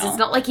back? Because it's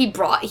not like he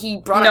brought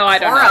a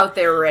car out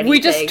there or anything. We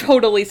just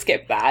totally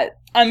skipped that.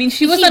 I mean,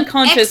 she was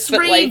unconscious,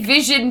 but, like... X-ray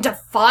vision to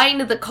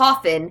find the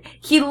coffin.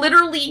 He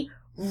literally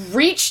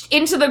reached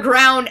into the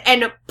ground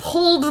and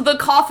pulled the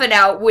coffin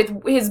out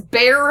with his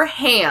bare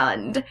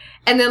hand,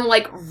 and then,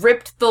 like,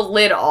 ripped the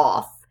lid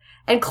off.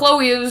 And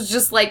Chloe was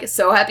just, like,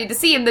 so happy to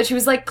see him that she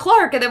was like,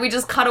 Clark, and then we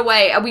just cut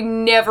away, and we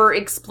never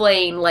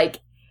explain, like,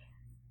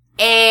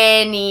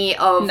 any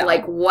of,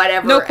 like,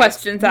 whatever. No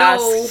questions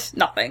asked.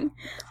 Nothing.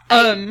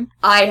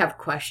 I have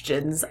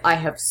questions. I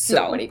have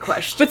so many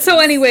questions. But so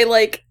anyway,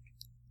 like,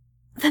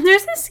 then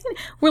there's this scene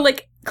where,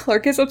 like,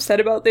 Clark is upset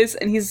about this,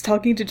 and he's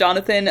talking to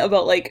Jonathan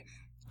about, like,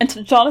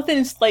 and Jonathan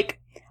is like,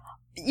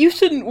 you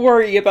shouldn't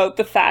worry about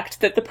the fact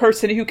that the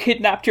person who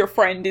kidnapped your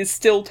friend is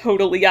still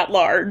totally at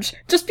large.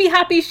 Just be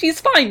happy she's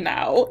fine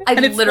now. I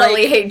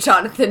literally hate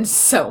Jonathan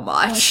so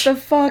much. What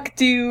the fuck,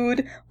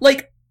 dude?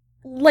 Like,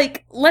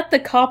 let the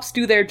cops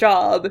do their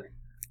job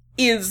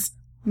is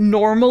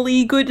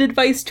normally good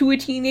advice to a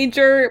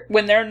teenager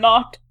when they're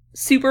not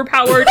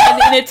superpowered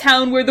and in a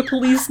town where the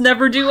police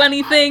never do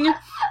anything.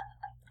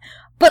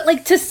 But,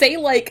 like, to say,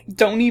 like,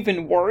 don't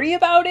even worry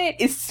about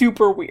it is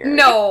super weird.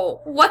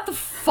 No, what the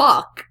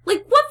fuck?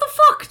 Like, what the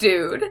fuck,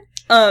 dude?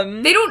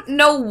 They don't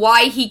know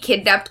why he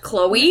kidnapped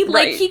Chloe.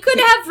 Like, he could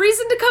have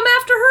reason to come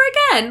after her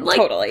again. Like,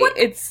 totally.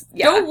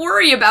 Don't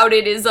worry about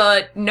it is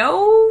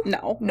no.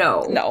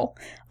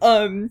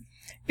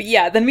 But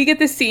yeah, then we get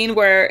this scene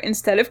where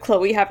instead of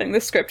Chloe having the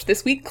script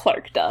this week,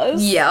 Clark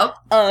does. Yep.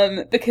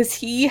 Because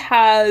he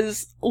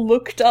has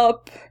looked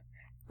up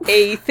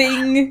a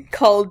thing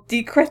called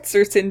De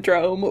Kretzer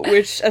syndrome,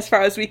 which, as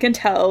far as we can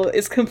tell,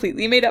 is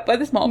completely made up by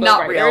the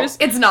Smallville writers.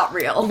 Real. It's not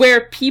real.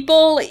 Where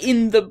people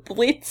in the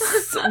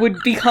Blitz would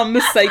become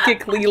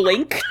psychically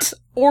linked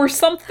or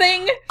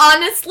something.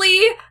 Honestly,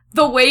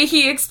 the way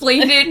he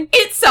explained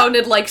it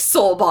sounded like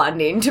soul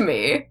bonding to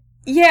me.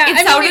 Yeah,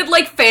 it sounded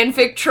like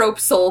fanfic trope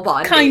soul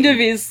bonding. Kind of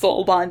is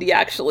soul bondy,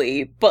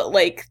 actually. But,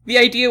 like, the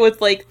idea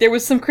was, like, there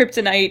was some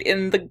kryptonite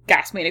in the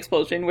gas main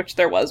explosion, which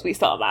there was, we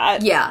saw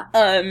that. Yeah.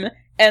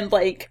 And,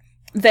 like,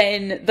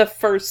 then the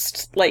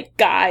first, like,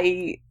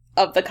 guy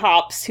of the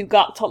cops who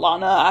got to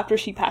Lana after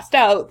she passed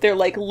out, they're,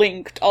 like,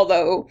 linked,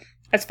 although,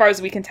 as far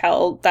as we can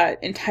tell,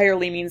 that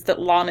entirely means that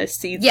Lana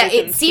sees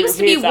it seems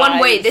to be one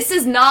way. This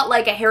is not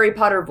like a Harry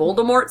Potter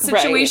Voldemort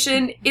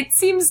situation. Right. It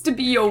seems to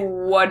be a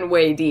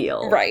one-way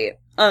deal. Right.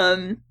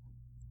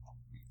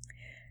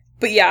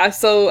 But yeah,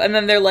 so, and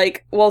then they're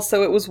like, well,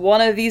 so it was one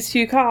of these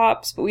two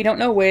cops, but we don't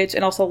know which,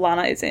 and also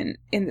Lana is in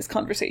this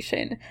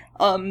conversation.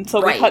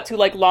 So we cut to,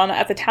 like, Lana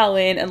at the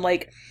Talon, and,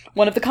 like,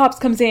 one of the cops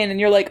comes in, and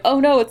you're like,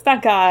 oh no, it's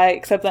that guy,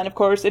 except then, of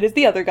course, it is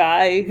the other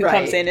guy who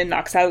comes in and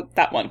knocks out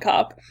that one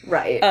cop.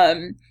 Right.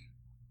 And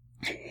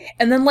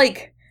then,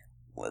 like,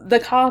 the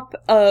cop,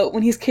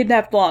 when he's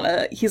kidnapped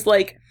Lana, he's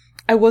like,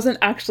 I wasn't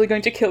actually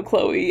going to kill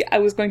Chloe, I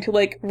was going to,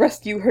 like,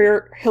 rescue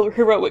her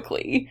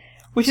heroically.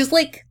 Which is,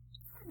 like,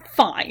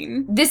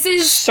 fine. This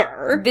is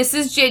sure. This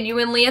is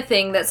genuinely a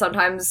thing that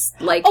sometimes,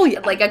 like,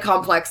 like a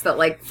complex that,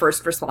 like,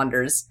 first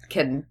responders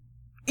can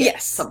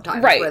get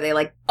sometimes, where they,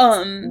 like,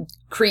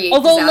 create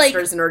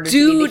disasters in order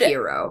to be the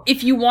hero.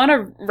 If you want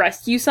to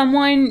rescue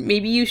someone,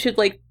 maybe you should,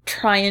 like,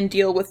 try and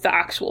deal with the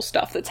actual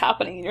stuff that's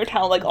happening in your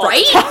town, like, all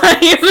the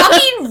time.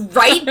 Fucking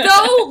right,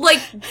 though? Like,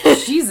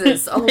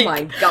 Jesus, oh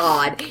my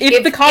god.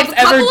 If the cops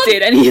ever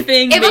did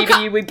anything, maybe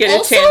you would get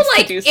a chance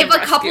to do some rescuing. If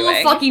a couple of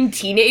fucking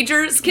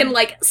teenagers can,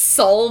 like,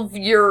 solve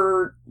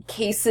your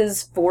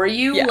cases for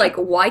you, like,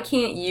 why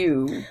can't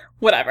you?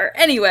 Whatever.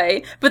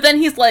 Anyway, but then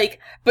he's like,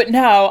 but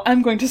now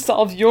I'm going to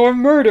solve your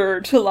murder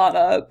to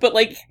Lana. But,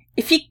 like,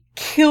 if he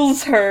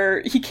kills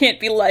her, he can't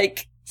be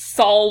like,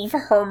 solve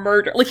her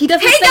murder. Like, he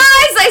doesn't say, guys,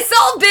 I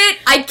solved it!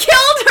 I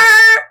killed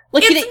her!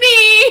 Like,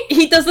 it's me!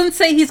 He doesn't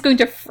say he's going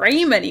to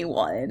frame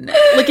anyone.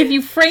 Like, if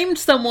you framed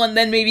someone,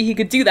 then maybe he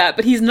could do that,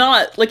 but he's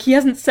not. Like, he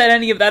hasn't set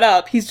any of that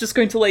up. He's just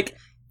going to, like,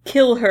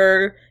 kill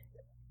her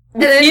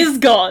with his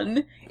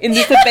gun in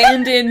this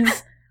abandoned...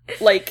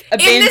 in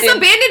this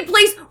abandoned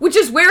place, which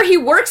is where he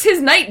works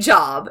his night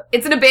job.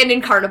 It's an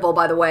abandoned carnival,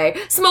 by the way.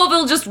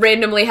 Smallville just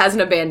randomly has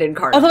an abandoned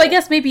carnival. Although I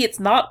guess maybe it's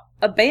not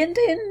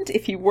abandoned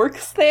if he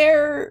works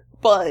there,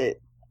 but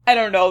I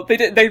don't know.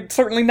 They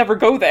certainly never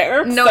go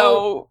there. No.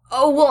 So.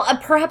 Oh, well,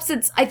 perhaps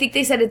I think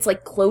they said it's,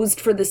 like, closed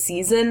for the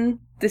season.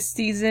 The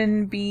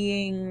season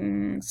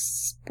being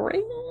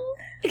spring?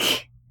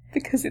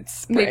 Because it's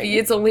spring. Maybe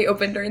it's only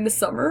open during the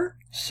summer?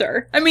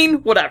 Sure. I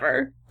mean,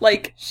 whatever.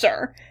 Like,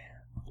 sure.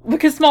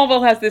 Because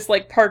Smallville has this,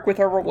 like, park with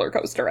a roller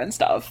coaster and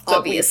stuff that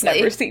Obviously. we've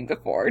never seen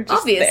before.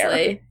 Just Obviously.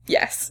 There.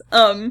 Yes.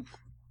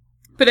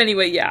 But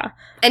anyway, yeah.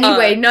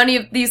 Anyway, none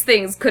of these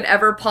things could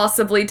ever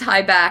possibly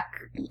tie back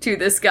to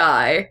this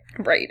guy.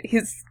 Right.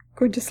 He's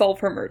going to solve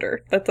her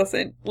murder. That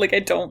doesn't, like, I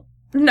don't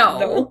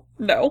No.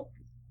 No.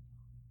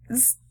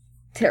 It's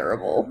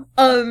terrible.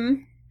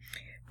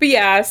 But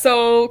yeah,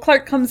 so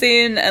Clark comes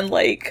in and,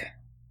 like,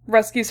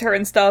 rescues her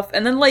and stuff,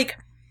 and then, like,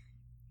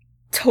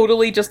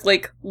 totally just,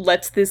 like,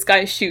 lets this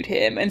guy shoot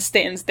him and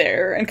stands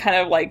there and kind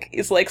of, like,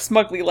 is, like,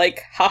 smugly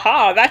like,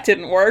 haha, that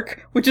didn't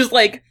work, which is,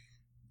 like,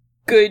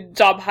 good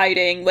job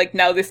hiding, like,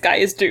 now this guy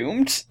is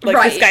doomed. Like,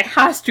 Right. this guy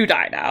has to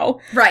die now.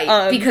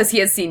 Right, because he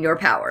has seen your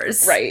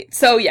powers. Right.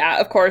 So, yeah,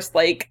 of course,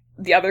 like,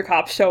 the other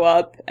cops show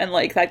up, and,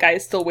 like, that guy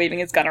is still waving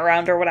his gun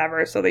around or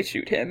whatever, so they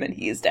shoot him, and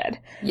he is dead.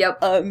 Yep.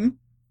 Um,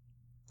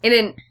 And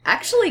in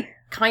actually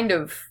kind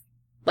of,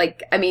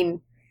 like, I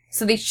mean,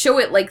 so they show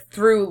it, like,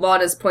 through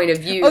Lana's point of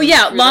view. oh,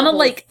 yeah, through the Lana, whole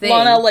like,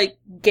 thing.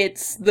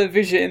 gets the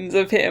visions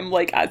of him,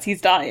 like, as he's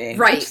dying.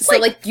 Right, Which is, so,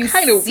 like, you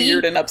kind of see-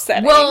 weird and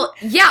upsetting. Well,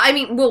 yeah, I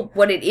mean, well,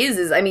 what it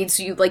is, I mean,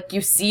 so you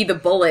see the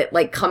bullet,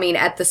 like, coming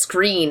at the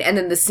screen, and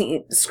then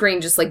the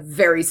screen just, like,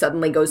 very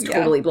suddenly goes Yeah.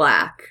 totally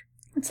black.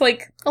 it's,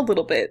 like, a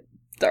little bit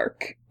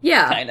dark,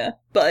 Yeah. kinda,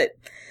 but...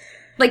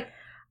 Like,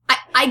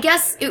 I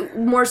guess it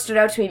more stood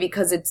out to me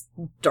because it's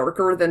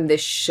darker than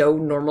this show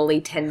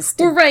normally tends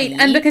to Well, right, be.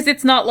 and because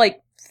it's not,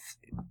 like,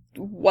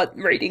 what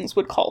ratings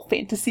would call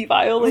fantasy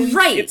violence.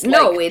 Right, It's,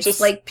 no, like, it's,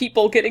 just, like-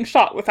 people getting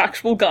shot with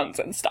actual guns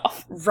and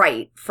stuff.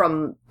 Right,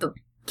 from the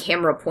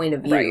camera point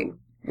of view, Right.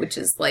 which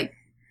is, like,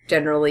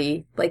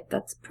 generally, like,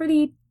 that's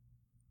pretty,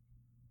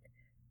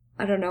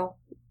 I don't know,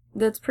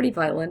 that's pretty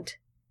violent.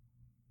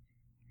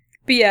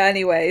 But yeah,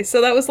 anyway, so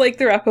that was, like,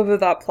 the wrap-up of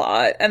that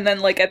plot, and then,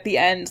 like, at the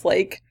end,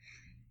 like,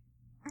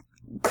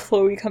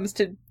 Chloe comes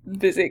to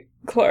visit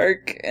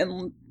Clark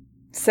and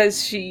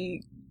says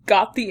she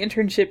got the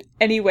internship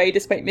anyway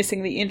despite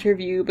missing the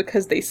interview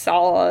because they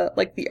saw,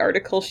 like, the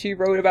article she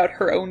wrote about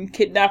her own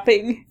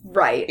kidnapping.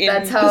 Right, In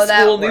that's the how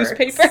that school works.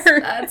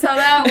 newspaper. That's how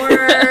that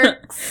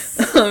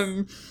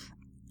works.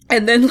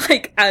 And then,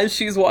 like, as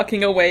she's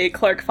walking away,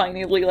 Clark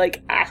finally,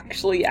 like,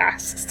 actually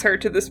asks her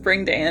to the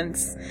spring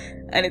dance,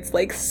 and it's,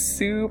 like,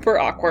 super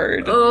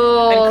awkward.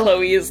 Oh. And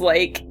Chloe is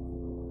like,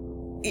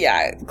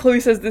 yeah, Chloe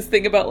says this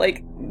thing about,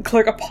 like,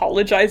 Clark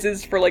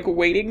apologizes for, like,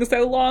 waiting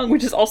so long,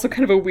 which is also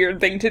kind of a weird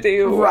thing to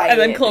do. Right. And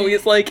then Chloe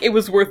is like, it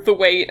was worth the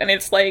wait, and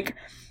it's like,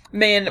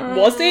 man,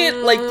 was it?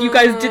 Like, you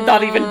guys did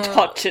not even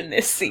touch in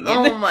this scene.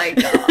 Oh my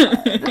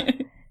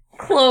god.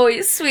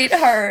 Chloe,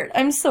 sweetheart,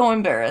 I'm so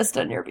embarrassed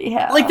on your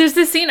behalf. Like, there's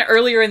this scene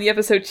earlier in the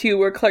episode, too,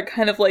 where Clark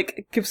kind of,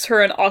 like, gives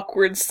her an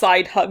awkward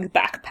side hug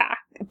back pat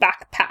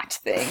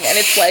thing, and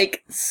it's,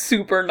 like,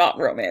 super not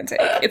romantic.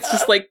 It's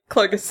just, like,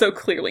 Clark is so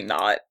clearly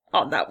not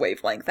on that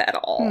wavelength at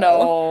all.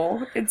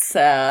 No, it's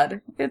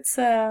sad. It's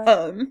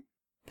sad.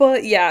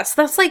 But yeah,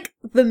 so that's, like,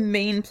 the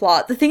main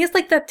plot. The thing is,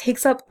 like, that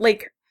takes up,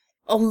 like,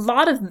 a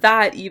lot of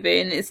that,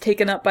 even, is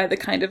taken up by the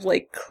kind of,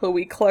 like,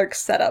 Chloe Clark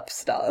setup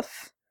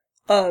stuff.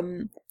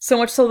 So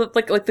much so that,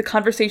 like, the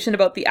conversation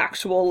about the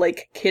actual,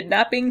 like,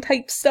 kidnapping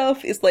type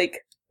stuff is,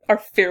 like, are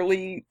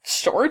fairly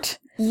short.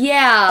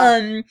 Yeah.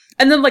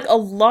 And then, like, a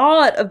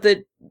lot of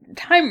the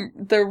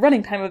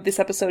running time of this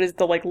episode is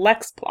the, like,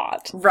 Lex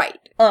plot. Right.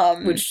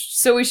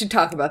 So we should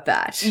talk about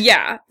that.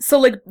 Yeah. So,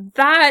 like,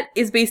 that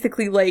is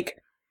basically, like,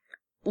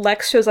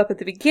 Lex shows up at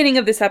the beginning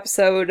of this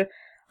episode,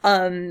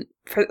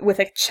 with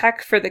a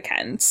check for the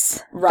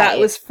Kents. Right. That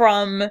was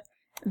from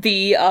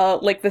the,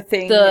 like, the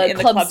thing The in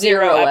the Club Club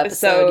Zero Zero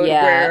episode, episode,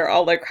 yeah. where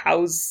all, like,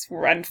 House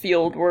and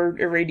Field were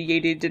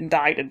irradiated and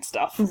died and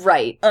stuff.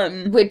 Right.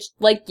 Which,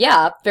 like,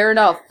 yeah, fair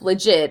enough,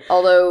 legit.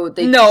 Although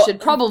they should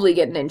probably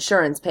get an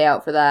insurance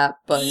payout for that,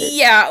 but...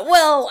 Yeah,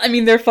 well, I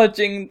mean, they're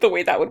fudging the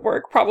way that would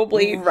work,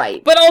 probably.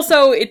 Right. But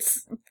also,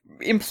 it's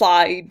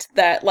implied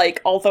that,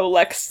 like, although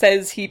Lex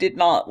says he did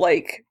not,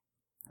 like,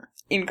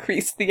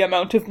 increase the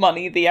amount of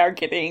money they are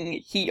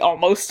getting, he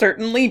almost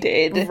certainly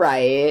did.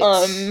 Right.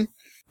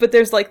 But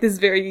there's, like, this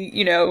very,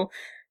 you know,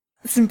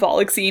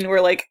 symbolic scene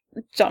where, like,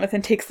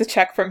 Jonathan takes the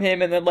check from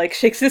him and then, like,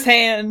 shakes his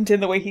hand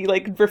in the way he,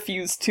 like,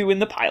 refused to in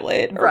the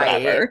pilot or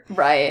whatever.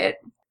 Right.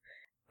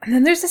 And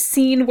then there's a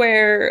scene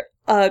where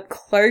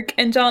Clark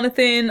and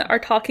Jonathan are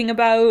talking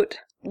about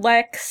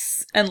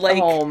Lex and,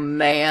 like... Oh,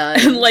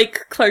 man. And,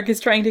 like, Clark is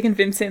trying to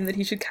convince him that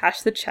he should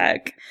cash the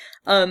check.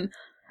 And,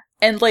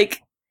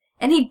 like...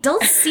 And he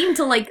does seem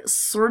to, like,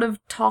 sort of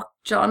talk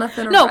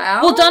Jonathan around. No,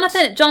 well,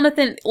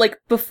 Jonathan, like,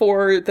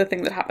 before the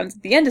thing that happens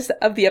at the end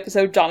of the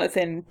episode,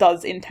 Jonathan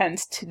does intend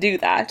to do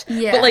that.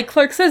 Yeah. But, like,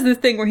 Clark says this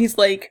thing where he's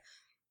like,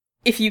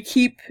 if you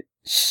keep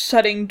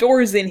shutting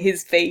doors in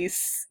his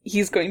face,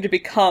 he's going to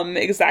become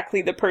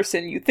exactly the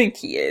person you think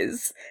he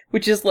is.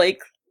 Which is,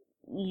 like,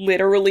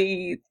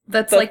 literally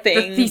That's the like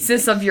thing. the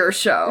thesis of your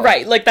show.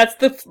 Right, like that's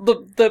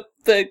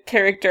the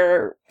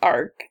character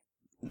arc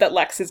that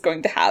Lex is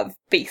going to have,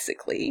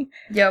 basically.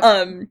 Yep.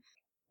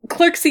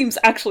 Clark seems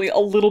actually a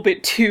little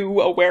bit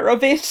too aware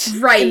of it.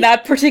 Right. In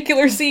that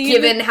particular scene.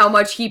 Given how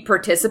much he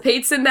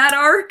participates in that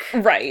arc.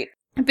 Right.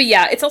 But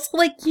yeah, it's also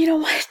like, you know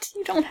what?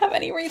 You don't have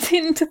any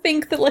reason to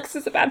think that Lex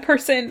is a bad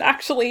person,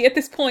 actually, at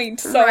this point.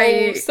 So,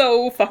 Right.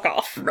 so fuck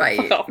off. Right.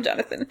 Fuck off,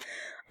 Jonathan.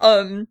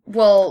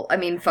 Well, I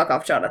mean, fuck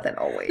off Jonathan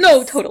always.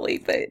 No, totally,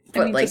 but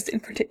I mean, like, just in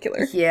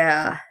particular.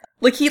 Yeah.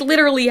 Like, he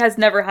literally has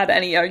never had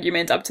any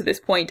argument up to this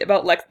point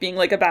about Lex being,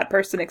 like, a bad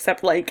person,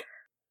 except, like,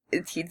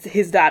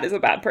 his dad is a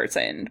bad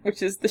person,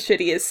 which is the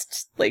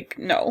shittiest, like,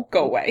 no,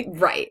 go away.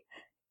 Right.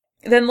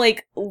 Then,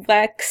 like,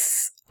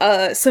 Lex,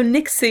 so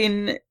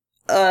Nixon,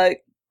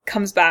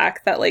 comes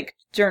back, that, like,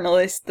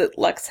 journalist that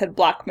Lex had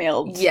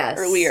blackmailed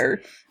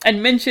earlier,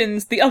 and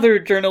mentions the other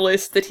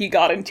journalist that he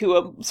got into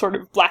a sort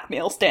of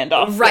blackmail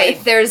standoff Right,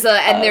 with. there's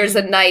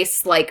a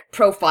nice, like,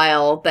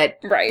 profile that,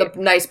 Right. the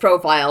nice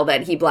profile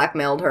that he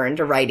blackmailed her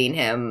into writing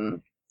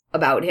him,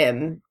 about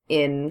him,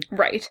 in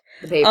Right.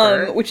 the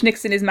paper. Which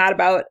Nixon is mad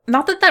about.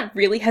 Not that that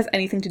really has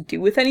anything to do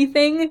with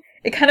anything.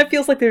 It kind of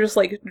feels like they're just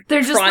like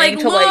They're just trying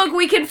like, to look,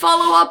 we can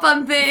follow up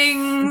on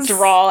things!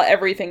 draw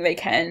everything they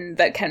can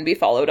that can be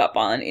followed up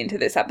on into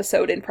this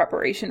episode in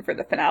preparation for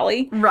the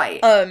finale. Right.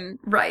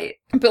 Right.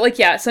 But like,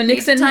 yeah, so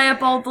Nixon... Tie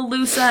up all the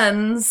loose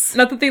ends.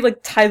 Not that they like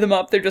tie them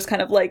up, they're just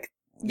kind of like,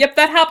 yep,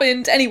 that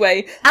happened.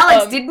 Anyway.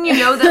 Alex, didn't you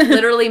know that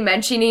literally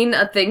mentioning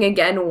a thing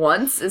again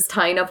once is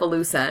tying up a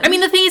loose end? I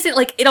mean, the thing is,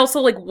 it also,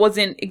 like,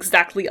 wasn't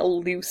exactly a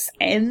loose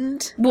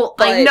end. Well,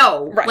 but, I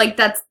know. right. Like,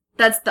 that's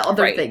the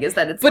other Right. thing, is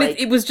that it's but like...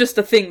 it was just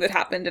a thing that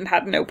happened and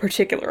had no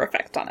particular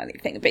effect on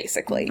anything,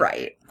 basically.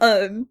 Right.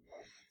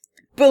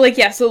 But, like,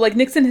 yeah, so, like,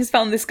 Nixon has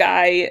found this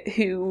guy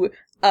who,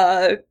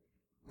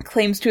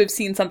 claims to have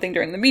seen something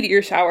during the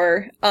meteor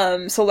shower.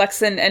 So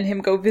Lexan and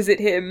him go visit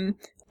him,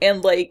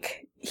 and,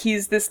 like,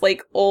 he's this,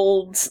 like,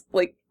 old,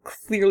 like,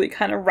 clearly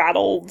kind of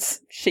rattled,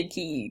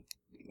 shaky,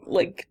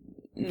 like,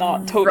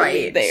 not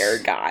totally Right. there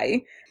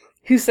guy,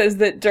 who says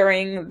that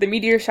during the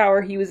meteor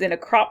shower he was in a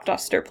crop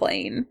duster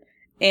plane,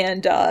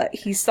 and,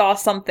 he saw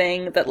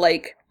something that,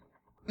 like,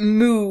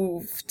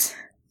 moved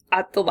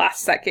at the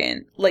last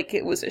second, like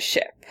it was a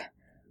ship.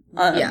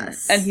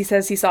 Yes. And he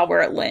says he saw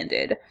where it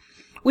landed.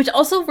 Which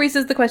also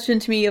raises the question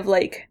to me of,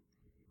 like,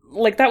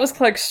 that was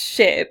Clark's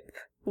ship.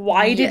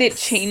 Why did it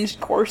Yes. change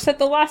course at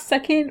the last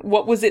second?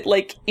 What was it,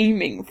 like,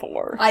 aiming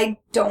for? I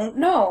don't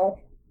know.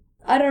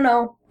 I don't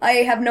know. I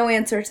have no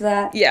answer to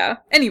that. Yeah.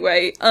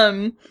 Anyway,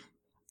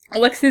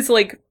 Lex is,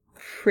 like,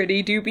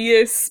 pretty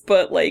dubious,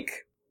 but,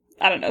 like,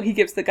 I don't know, he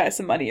gives the guy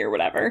some money or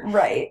whatever.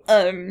 Right.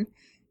 And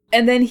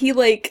then he,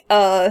 like,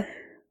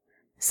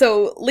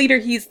 so later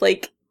he's,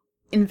 like,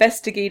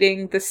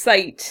 investigating the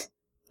site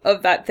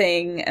of that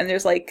thing, and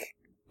there's, like,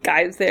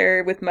 guys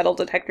there with metal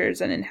detectors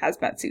and in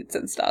hazmat suits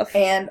and stuff.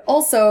 And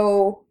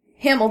also,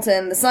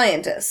 Hamilton, the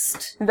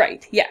scientist.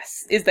 Right,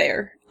 yes, is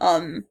there,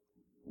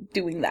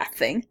 doing that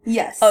thing.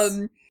 Yes.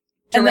 And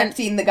then,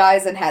 Directing the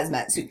guys in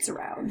hazmat suits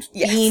around.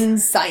 Yes. Being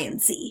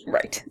science-y.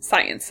 right,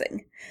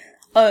 sciencing.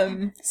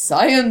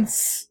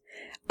 Science!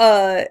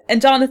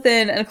 And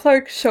Jonathan and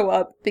Clark show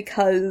up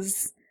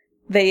because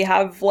they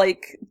have,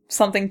 like,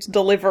 something to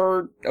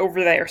deliver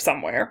over there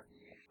somewhere.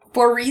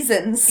 For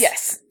reasons.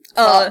 Yes.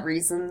 Plot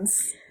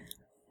reasons.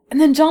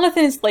 And then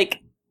Jonathan is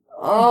like,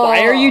 why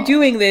are you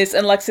doing this?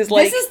 And Lex is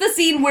like... This is the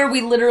scene where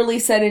we literally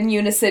said in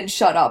unison,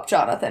 shut up,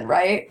 Jonathan,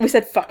 right? We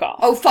said, fuck off.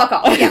 Oh, fuck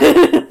off,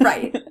 yeah.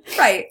 Right.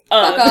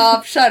 Fuck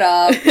off, shut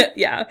up.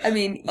 Yeah. I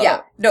mean,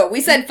 yeah. No,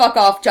 we said fuck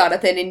off,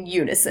 Jonathan, in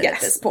unison Yes.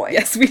 at this point.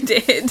 Yes, we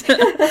did.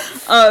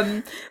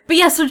 But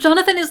yeah, so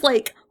Jonathan is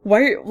like,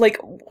 why, like,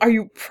 are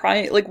you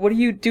prying, like, what are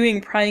you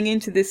doing prying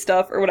into this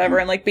stuff or whatever?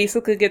 And, like,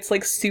 basically gets,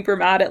 like, super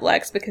mad at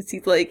Lex because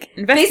he's, like,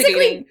 investigating.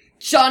 Basically,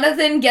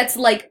 Jonathan gets,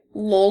 like,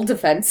 lol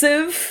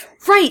defensive.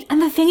 Right,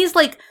 and the thing is,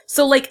 like,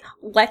 so, like,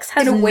 Lex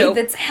has In a way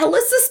that's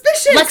hella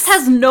suspicious. Lex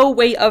has no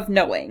way of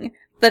knowing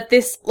that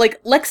this, like,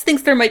 Lex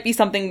thinks there might be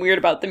something weird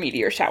about the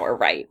meteor shower,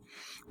 right?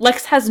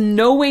 Lex has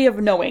no way of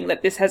knowing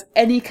that this has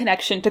any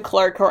connection to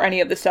Clark or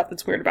any of the stuff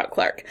that's weird about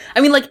Clark.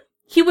 I mean, like,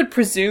 he would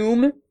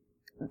presume,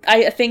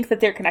 I think, that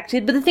they're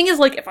connected, but the thing is,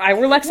 like, if I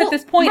were Lex at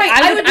this point, right,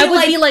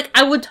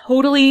 I would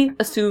totally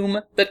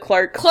assume that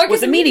Clark was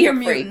is a meteor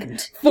freak.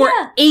 mutant. For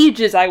Yeah.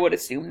 ages, I would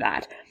assume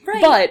that.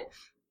 Right. But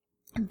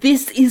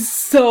this is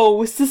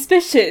so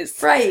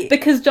suspicious. Right.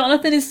 Because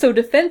Jonathan is so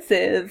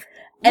defensive.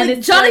 And Like,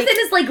 it's Jonathan like,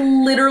 is, like,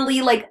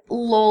 literally, like,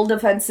 lol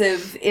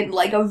defensive in,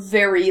 like, a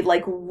very,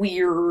 like,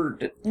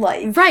 weird,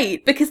 like...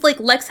 right, because, like,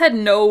 Lex had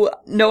no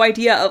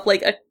idea of,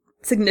 like, a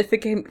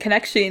significant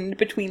connection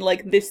between,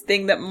 like, this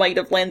thing that might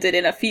have landed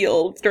in a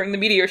field during the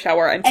meteor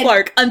shower and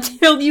Clark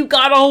until you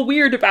got all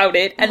weird about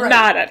it and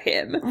mad at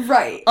him.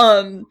 Right.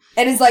 And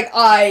is like,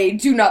 I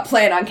do not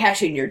plan on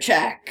cashing your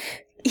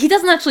check. he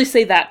doesn't actually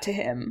say that to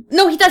him.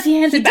 No, he does. He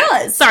hands it back.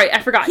 does. Sorry,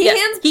 I forgot. He Yes.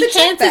 hands he the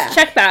check hands his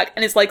check back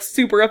and is, like,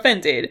 super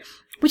offended.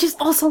 Which is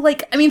also,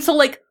 like, I mean, so,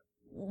 like,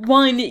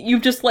 one,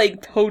 you've just,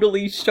 like,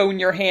 totally shown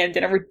your hand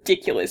in a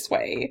ridiculous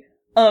way.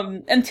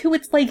 And two,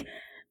 it's like,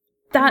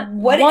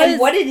 what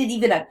did it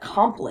even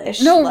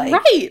accomplish? No, like,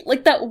 right!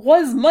 Like, that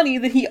was money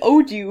that he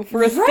owed you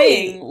for a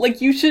thing.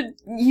 Like, you should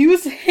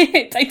use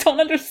it. I don't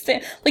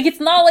understand. Like, it's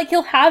not like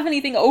he'll have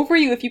anything over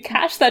you if you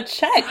cash that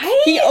check.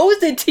 Right? He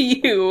owes it to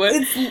you.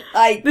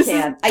 This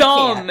is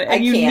dumb,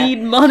 and you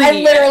need money. I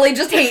literally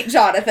just hate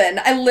Jonathan.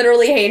 I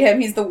literally hate him.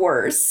 He's the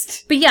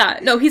worst. But yeah,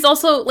 no, he's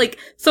also, like,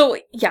 so,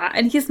 yeah,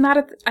 and he's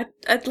mad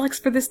at Lex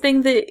for this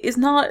thing that is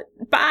not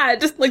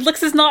bad. Like,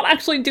 Lex is not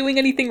actually doing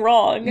anything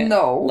wrong.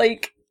 No.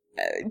 Like,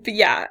 but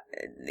yeah,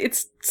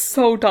 it's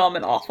so dumb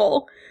and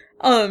awful.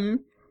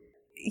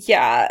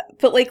 Yeah,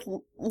 but like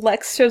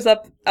Lex shows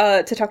up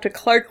to talk to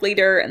Clark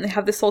later, and they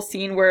have this whole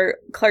scene where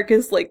Clark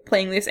is like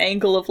playing this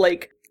angle of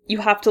like, you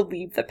have to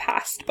leave the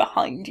past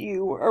behind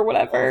you or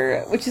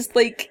whatever, which is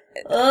like,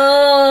 I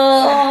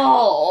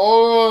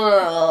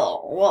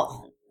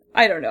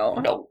don't know.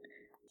 No.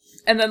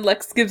 And then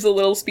Lex gives a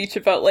little speech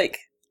about like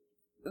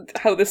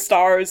how the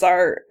stars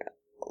are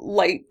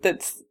light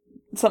that's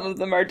some of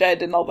them are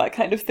dead and all that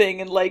kind of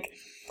thing, and like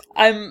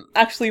I'm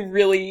actually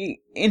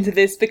really into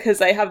this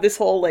because I have this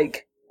whole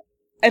like,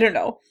 I don't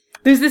know,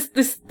 there's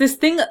this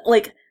thing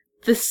like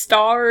the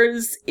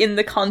stars in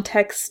the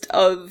context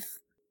of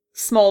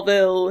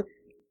Smallville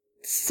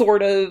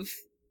sort of,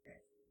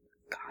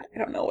 God, I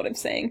don't know what I'm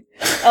saying.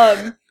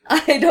 I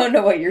don't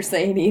know what you're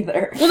saying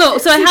either. Well, no,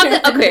 so I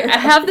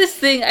have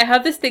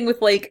this thing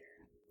with like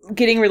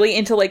getting really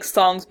into like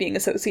songs being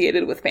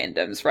associated with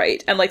fandoms,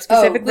 right? And like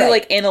specifically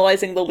like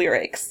analyzing the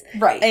lyrics.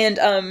 Right.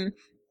 And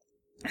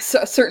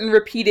so certain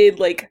repeated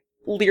like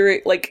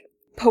lyric like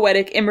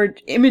poetic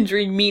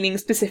imagery meaning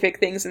specific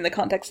things in the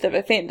context of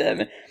a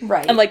fandom.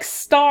 Right. And like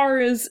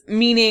stars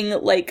meaning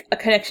like a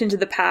connection to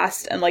the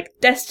past, and like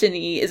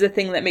destiny is a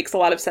thing that makes a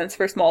lot of sense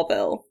for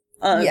Smallville.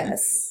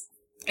 Yes.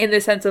 In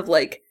the sense of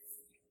like,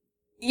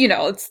 you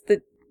know, it's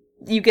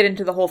you get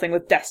into the whole thing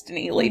with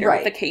destiny later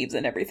with the caves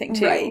and everything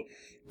too. Right.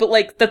 But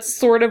like that's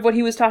sort of what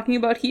he was talking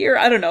about here.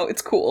 I don't know,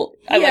 it's cool.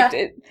 I liked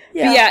it.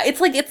 Yeah. But yeah,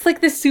 it's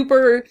like this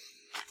super,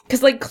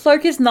 because like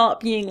Clark is not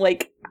being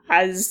like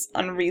as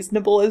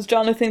unreasonable as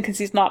Jonathan, because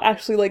he's not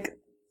actually like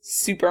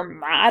super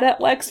mad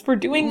at Lex for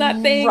doing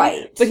that thing.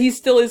 Right. But he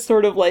still is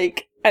sort of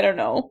like, I don't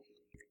know.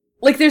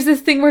 Like there's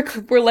this thing where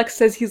Lex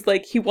says he's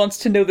like, he wants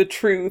to know the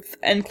truth,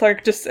 and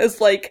Clark just says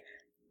like,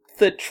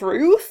 the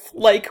truth?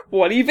 Like,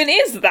 what even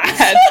is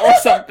that? Or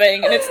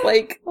something. And it's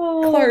like,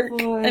 Clark,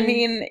 boy. I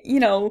mean, you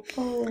know.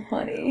 Oh,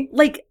 honey.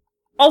 Like,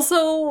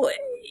 also,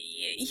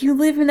 you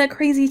live in a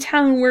crazy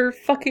town where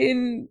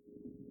fucking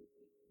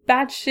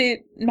batshit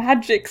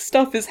magic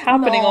stuff is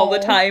happening all the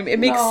time. It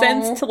makes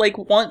sense to, like,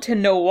 want to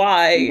know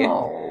why.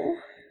 No.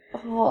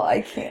 Oh,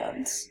 I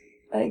can't.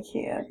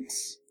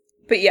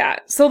 But yeah,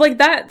 so, like,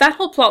 that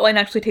whole plotline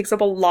actually takes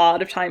up a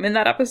lot of time in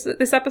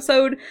this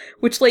episode,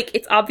 which, like,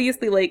 it's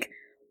obviously, like,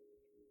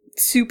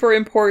 super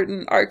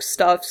important arc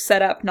stuff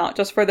set up not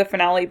just for the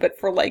finale, but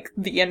for, like,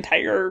 the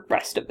entire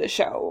rest of the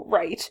show,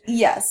 right?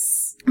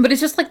 Yes. But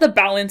it's just, like, the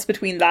balance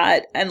between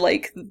that and,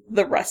 like,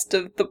 the rest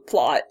of the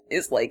plot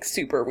is, like,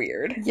 super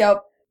weird.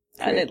 Yep.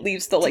 And it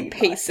leaves the, like,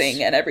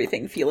 pacing and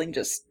everything feeling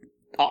just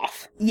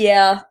off.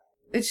 Yeah.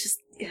 It's just,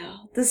 yeah.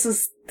 This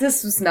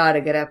was not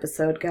a good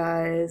episode,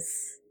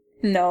 guys.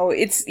 No,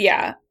 it's,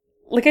 yeah.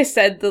 Like I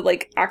said, the,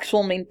 like,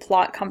 actual main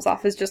plot comes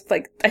off as just,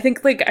 like, I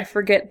think, like, I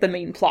forget the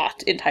main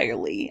plot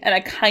entirely, and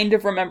I kind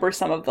of remember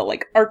some of the,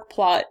 like, arc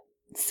plot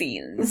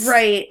scenes.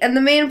 Right, and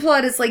the main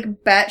plot is,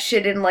 like,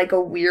 batshit in, like,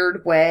 a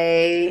weird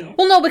way.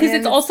 Well, no, because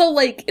it's also,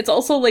 like,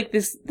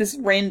 this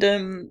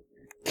random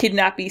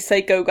kidnappy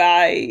psycho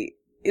guy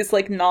is,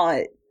 like,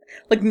 not,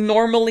 like,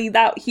 normally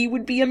that he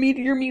would be a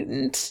meteor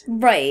mutant.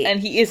 Right.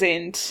 And he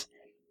isn't.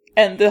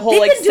 And the whole,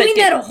 They've like, been doing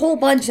that a whole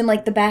bunch in,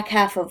 like, the back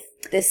half of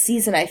this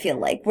season, I feel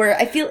like, where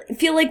I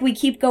feel like we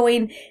keep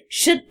going,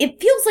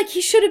 it feels like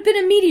he should have been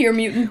a meteor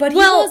mutant, but he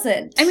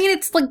wasn't. I mean,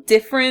 it's, like,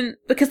 different,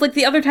 because, like,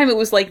 the other time it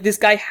was, like, this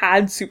guy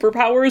had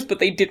superpowers, but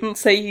they didn't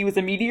say he was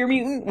a meteor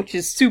mutant, which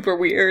is super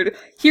weird.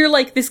 Here,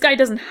 like, this guy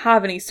doesn't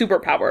have any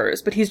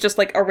superpowers, but he's just,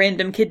 like, a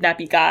random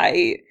kidnappy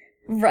guy.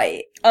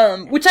 Right.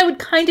 Which I would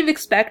kind of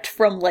expect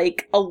from,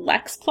 like, a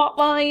Lex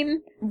plotline,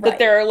 that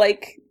there are,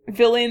 like,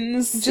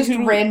 villains. Just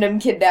random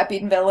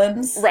kidnapping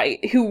villains.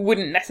 Right, who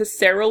wouldn't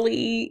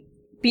necessarily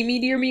be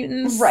meteor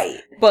mutants. Right.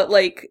 But,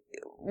 like,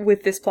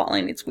 with this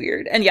plotline, it's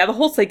weird. And yeah, the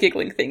whole psych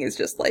giggling thing is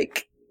just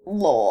like,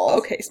 lol.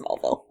 Okay,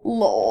 Smallville.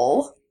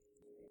 Lol.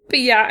 But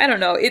yeah, I don't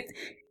know. It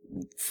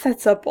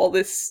sets up all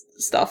this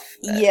stuff.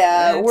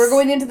 Yeah, we're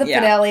going into the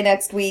finale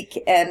next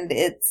week, and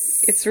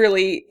it's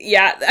really,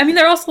 yeah. I mean,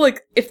 they're also,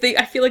 like,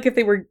 I feel like if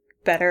they were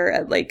better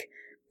at, like,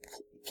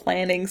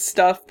 planning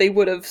stuff, they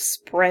would have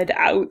spread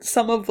out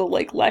some of the,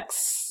 like,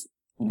 Lex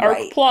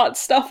arc plot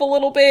stuff a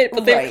little bit,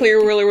 but they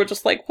clearly were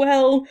just like,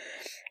 well,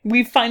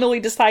 we've finally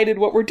decided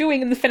what we're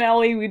doing in the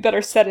finale, we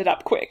better set it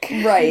up quick.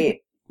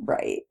 Right.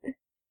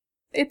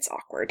 It's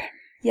awkward.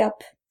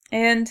 Yep.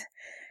 And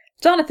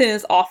Jonathan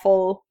is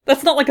awful.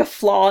 That's not like a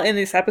flaw in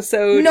this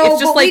episode. No,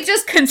 it's just but we like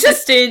just-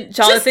 consistent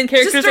Jonathan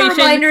characterization. Just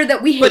a reminder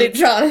that we but hate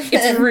Jonathan.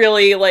 It's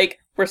really like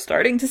we're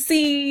starting to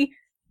see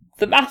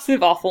the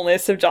massive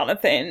awfulness of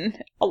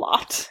Jonathan a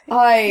lot.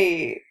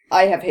 I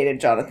have hated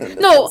Jonathan this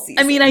No, whole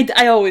season. I mean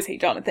I always hate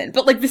Jonathan,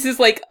 but like this is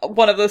like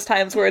one of those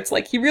times where it's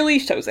like he really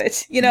shows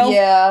it, you know?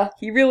 Yeah.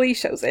 He really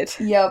shows it.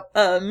 Yep.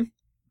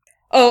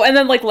 Oh, and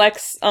then like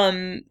Lex,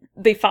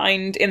 they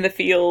find in the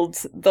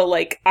fields the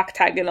like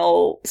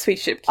octagonal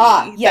spaceship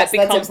key yes, that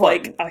that's becomes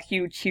like important.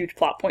 a huge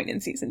plot point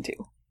in season 2.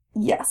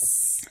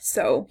 Yes.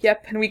 So,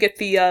 yep, and we get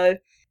the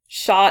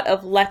shot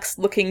of Lex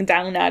looking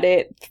down at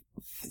it,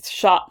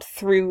 shot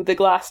through the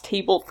glass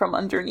table from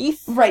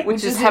underneath. Right,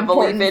 which is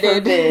heavily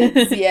heavily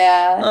vidded.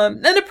 Yeah.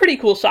 And a pretty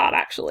cool shot,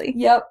 actually.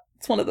 Yep.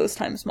 It's one of those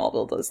times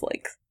Smallville does,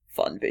 like,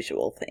 fun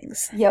visual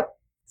things. Yep.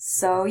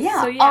 So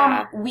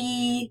yeah.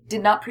 We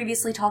did not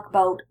previously talk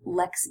about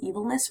Lex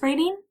evilness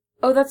rating.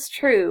 Oh, that's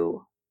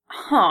true.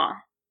 Huh.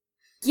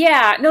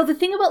 Yeah, no, the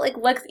thing about, like,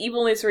 Lex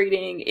evilness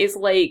rating is,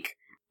 like,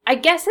 I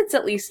guess it's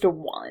at least a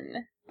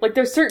 1. Like,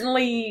 there's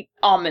certainly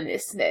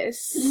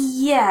ominousness.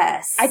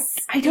 Yes.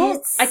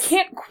 I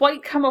can't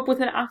quite come up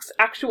with an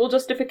actual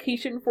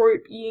justification for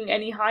it being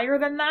any higher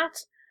than that.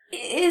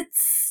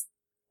 It's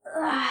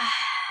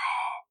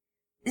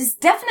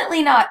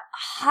definitely not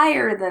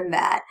higher than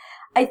that.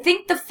 I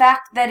think the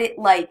fact that it,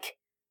 like,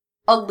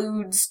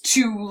 alludes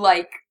to,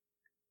 like,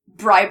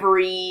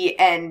 bribery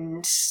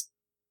and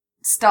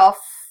stuff,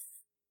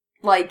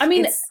 like, I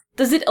mean,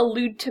 does it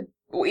allude to...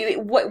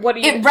 What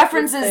do you... it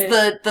references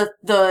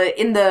the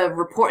in the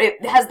report,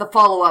 it has the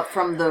follow-up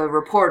from the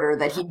reporter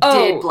that he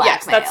did blackmail.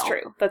 Yes,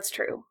 that's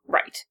true.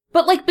 Right.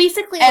 But, like,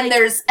 basically, And like,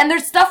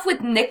 there's stuff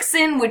with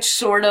Nixon, which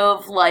sort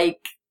of,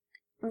 like...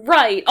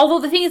 right. Although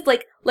the thing is,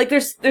 like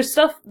there's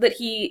stuff that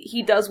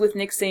he does with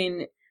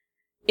Nixon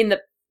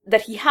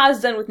that he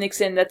has done with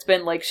Nixon that's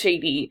been, like,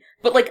 shady.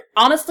 But, like,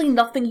 honestly,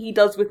 nothing he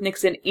does with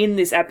Nixon in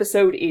this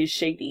episode is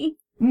shady.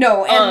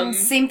 No, and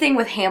same thing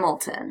with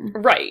Hamilton.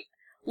 Right.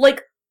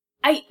 Like,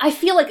 I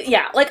feel like,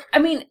 yeah, like, I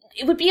mean,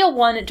 it would be a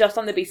 1 just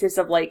on the basis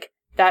of, like,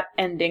 that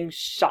ending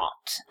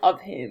shot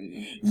of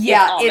him.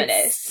 Yeah, is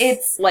ominous.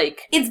 it's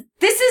like...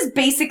 This is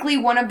basically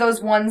one of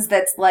those ones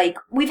that's, like,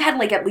 we've had,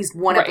 like, at least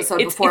one episode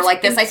before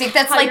like this. I think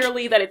that's, like...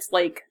 entirely that it's,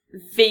 like,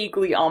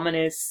 vaguely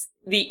ominous.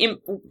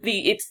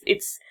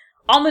 It's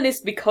ominous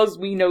because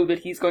we know that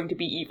he's going to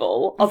be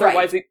evil.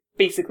 Otherwise, it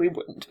basically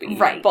wouldn't be.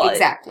 Right, but,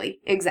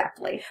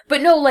 exactly.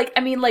 But no, like,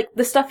 I mean, like,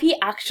 the stuff he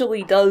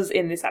actually does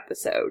in this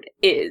episode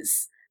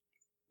is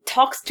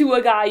talks to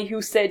a guy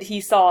who said he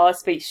saw a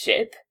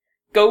spaceship,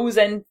 goes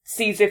and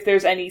sees if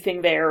there's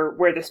anything there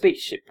where the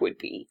spaceship would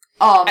be.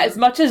 As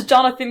much as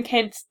Jonathan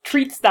Kent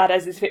treats that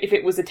as if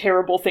it was a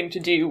terrible thing to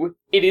do,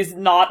 it is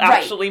not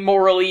actually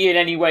morally in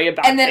any way a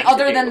bad thing. And then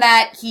other than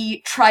that,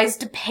 he tries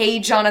to pay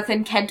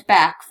Jonathan Kent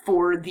back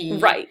for the...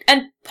 Right.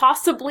 And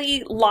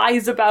possibly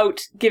lies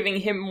about giving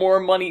him more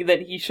money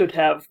than he should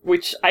have,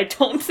 which I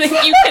don't think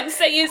you can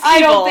say is evil. I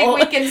don't think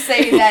we can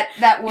say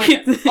that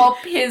would up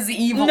his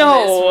evilness.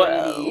 No.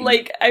 Really.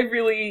 Like, I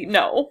really...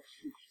 No.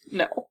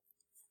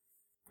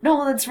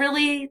 No, that's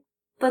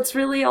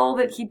really all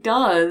that he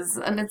does,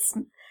 and it's,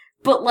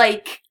 but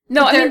like,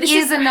 no, I there mean, this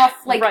is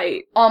enough, like,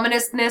 right.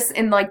 ominousness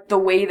in, like, the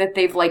way that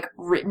they've, like,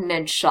 written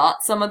and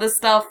shot some of the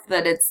stuff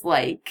that it's,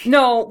 like,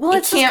 no, well,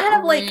 it's can't kind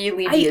of like,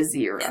 really be a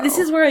 0. This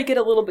is where I get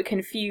a little bit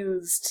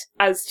confused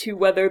as to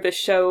whether the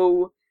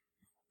show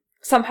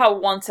somehow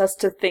wants us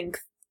to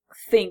think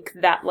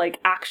that, like,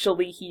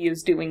 actually he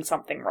is doing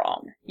something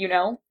wrong, you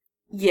know?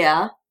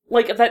 Yeah.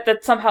 Like,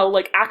 that somehow,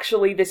 like,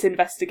 actually this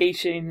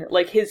investigation,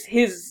 like,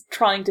 his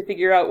trying to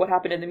figure out what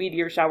happened in the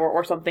meteor shower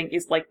or something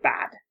is, like,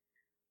 bad.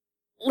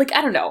 Like,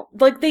 I don't know.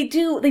 Like, they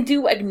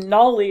do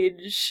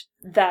acknowledge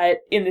that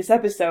in this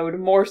episode,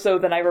 more so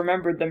than I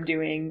remembered them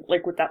doing,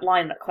 like, with that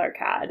line that Clark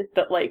had,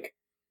 that, like,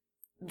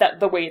 that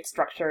the way it's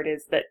structured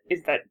is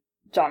that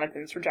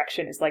Jonathan's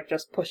rejection is, like,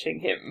 just pushing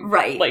him,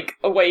 right, like,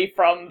 away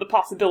from the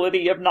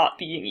possibility of not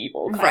being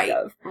evil, kind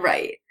of.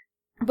 Right.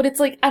 But it's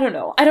like, I don't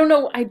know,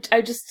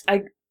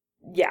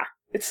 yeah,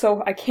 it's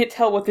so, I can't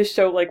tell what this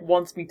show, like,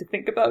 wants me to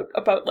think about,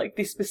 like,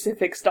 the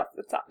specific stuff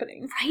that's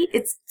happening. Right?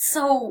 It's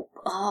so,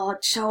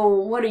 Joe,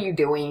 what are you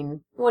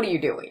doing?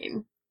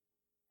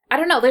 I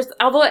don't know,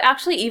 although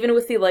actually, even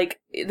with the, like,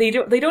 they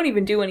don't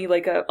even do any,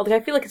 like, I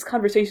feel like his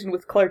conversation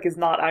with Clark is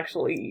not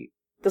actually,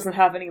 doesn't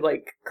have any,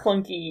 like,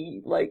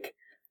 clunky, like,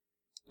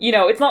 you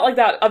know, it's not like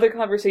that other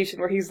conversation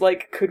where he's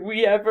like, could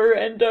we ever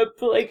end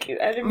up, like,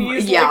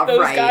 enemies like those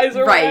guys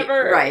or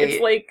whatever? Right.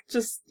 It's like,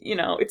 just, you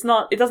know, it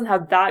doesn't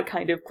have that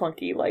kind of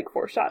clunky, like,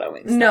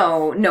 foreshadowing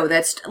stuff. No,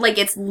 that's, like,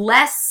 it's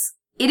less,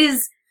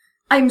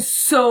 I'm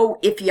so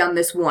iffy on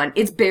this one.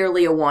 It's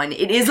barely a 1.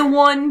 It is a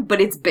 1, but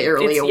it's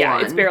barely a 1.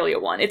 Yeah, it's barely a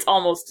 1. It's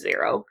almost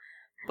 0,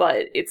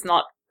 but it's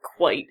not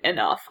quite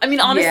enough. I mean,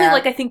 honestly,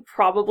 like, I think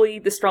probably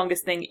the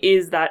strongest thing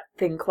is that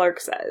thing Clark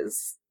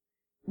says.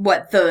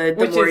 What, the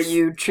more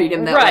you treat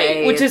him that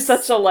way. Right, which is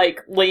such a,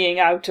 like, laying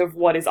out of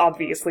what is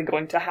obviously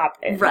going to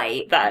happen.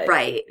 Right, that,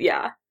 right.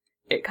 Yeah,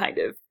 it kind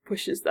of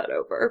pushes that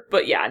over.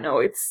 But yeah, no,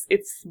 it's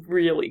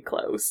really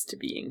close to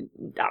being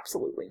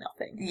absolutely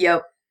nothing.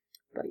 Yep.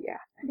 But yeah,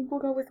 I think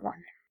we'll go with 1.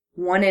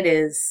 1 it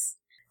is.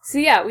 So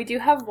yeah, we do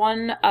have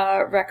one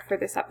rec for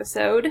this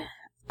episode,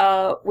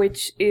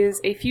 which is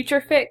a future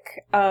fic,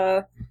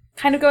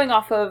 kind of going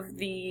off of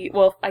the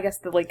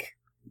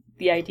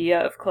idea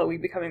of Chloe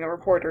becoming a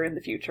reporter in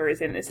the future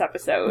is in this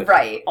episode.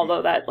 Right.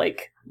 Although that,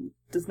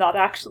 does not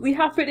actually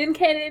happen in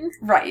canon.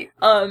 Right.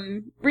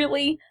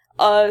 Really.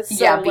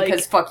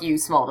 Because fuck you,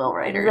 Smallville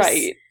writers.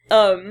 Right.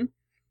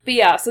 But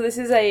yeah, so this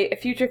is a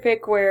future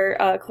fic where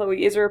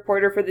Chloe is a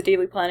reporter for the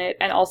Daily Planet,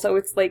 and also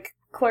it's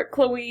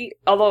Chloe,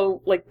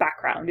 although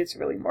background is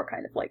really more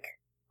kind of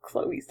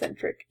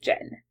Chloe-centric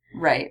Jen.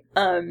 Right.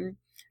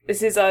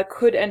 This is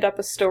Could End Up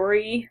a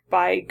Story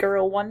by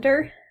Girl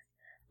Wonder.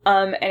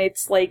 And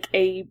it's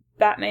a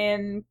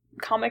Batman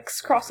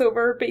comics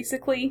crossover,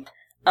 basically,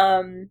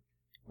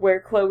 where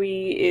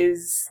Chloe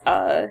is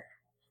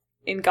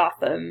in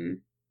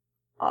Gotham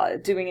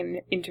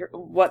doing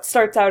what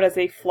starts out as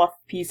a fluff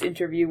piece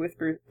interview with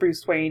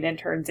Bruce Wayne and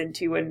turns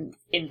into an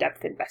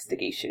in-depth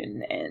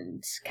investigation,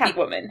 and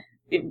Catwoman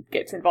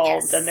gets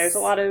involved, yes. And there's a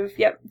lot of,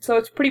 so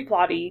it's pretty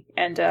plotty,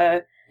 and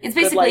it's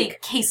basically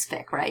case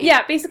fic, right?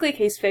 Yeah, basically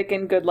case fic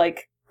and good,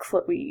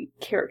 Chloe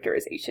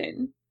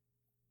characterization.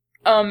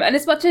 And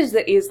as much as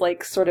it is,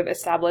 sort of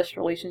established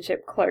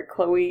relationship,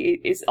 Chloe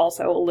is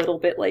also a little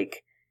bit,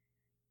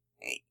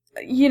 it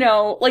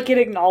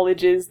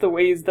acknowledges the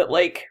ways that,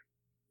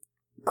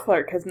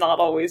 Clark has not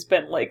always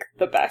been,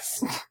 the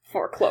best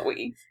for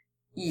Chloe.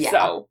 Yeah.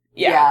 So,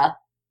 yeah.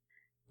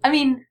 I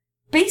mean,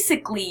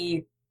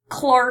 basically,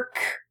 Clark,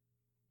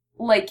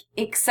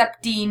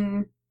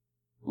 accepting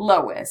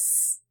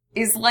Lois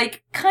is,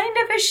 kind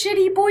of a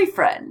shitty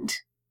boyfriend.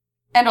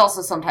 And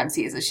also sometimes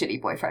he is a shitty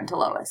boyfriend to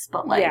Lois,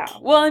 but Yeah,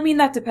 well, I mean,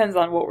 that depends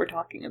on what we're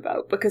talking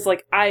about, because,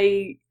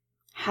 I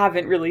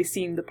haven't really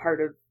seen the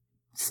part of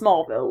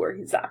Smallville where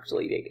he's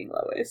actually dating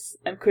Lois,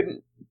 and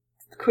couldn't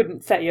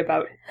say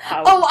about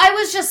how... Oh, I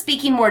was just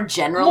speaking more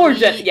generally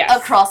yes.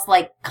 across,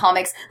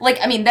 comics.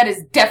 I mean, that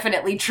is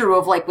definitely true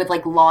of, with,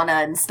 Lana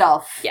and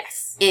stuff.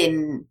 Yes.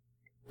 In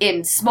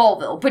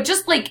Smallville. But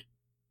just,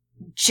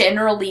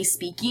 generally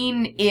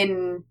speaking,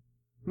 in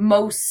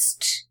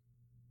most...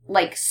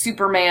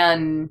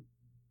 Superman...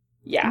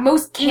 Yeah.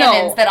 Most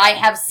canons that I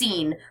have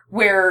seen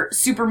where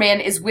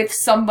Superman is with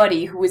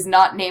somebody who is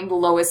not named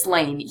Lois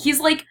Lane, he's,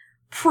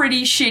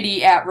 pretty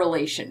shitty at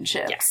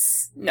relationships.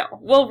 Yes. No.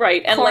 Well,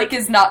 right. And, Clark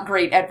is not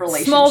great at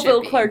relationships.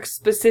 Smallville Clark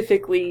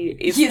specifically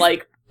is,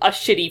 a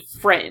shitty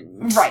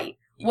friend. Right.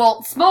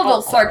 Well,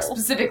 Smallville Clark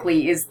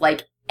specifically is,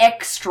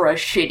 extra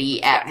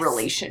shitty at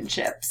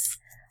relationships.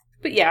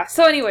 But yeah,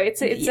 so anyway,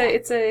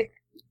 it's a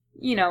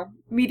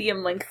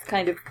medium-length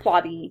kind of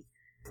plotty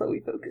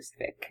Chloe-focused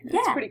fic.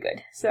 It's pretty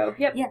good. So,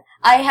 yep. Yeah.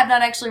 I have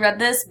not actually read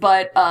this,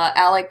 but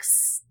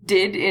Alex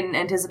did, in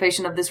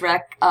anticipation of this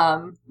rec,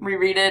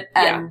 reread it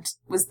and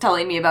was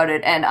telling me about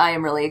it, and I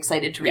am really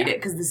excited to read it,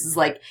 because this is,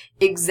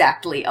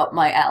 exactly up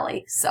my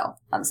alley. So,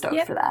 I'm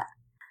stoked for that.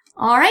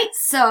 Alright,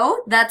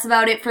 so that's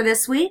about it for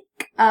this week.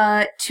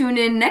 Tune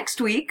in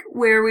next week,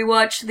 where we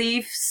watch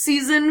the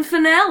season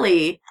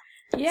finale.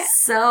 Yeah.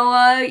 So,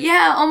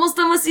 almost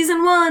done with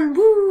season 1.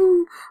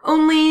 Woo!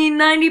 Only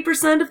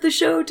 90% of the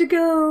show to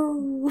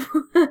go.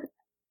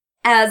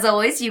 As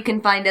always, you can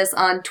find us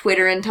on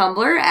Twitter and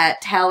Tumblr at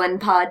Talon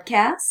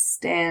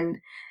Podcast and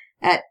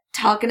at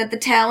Talkin' at the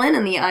Talon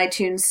in the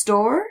iTunes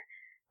Store.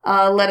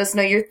 Let us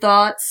know your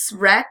thoughts,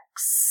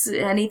 recs,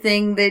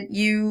 anything that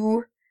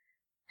you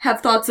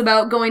have thoughts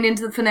about going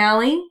into the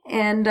finale,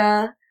 and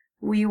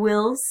we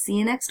will see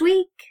you next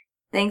week.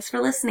 Thanks for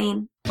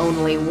listening.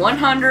 Only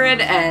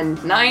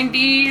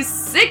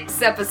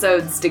 196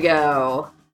 episodes to go.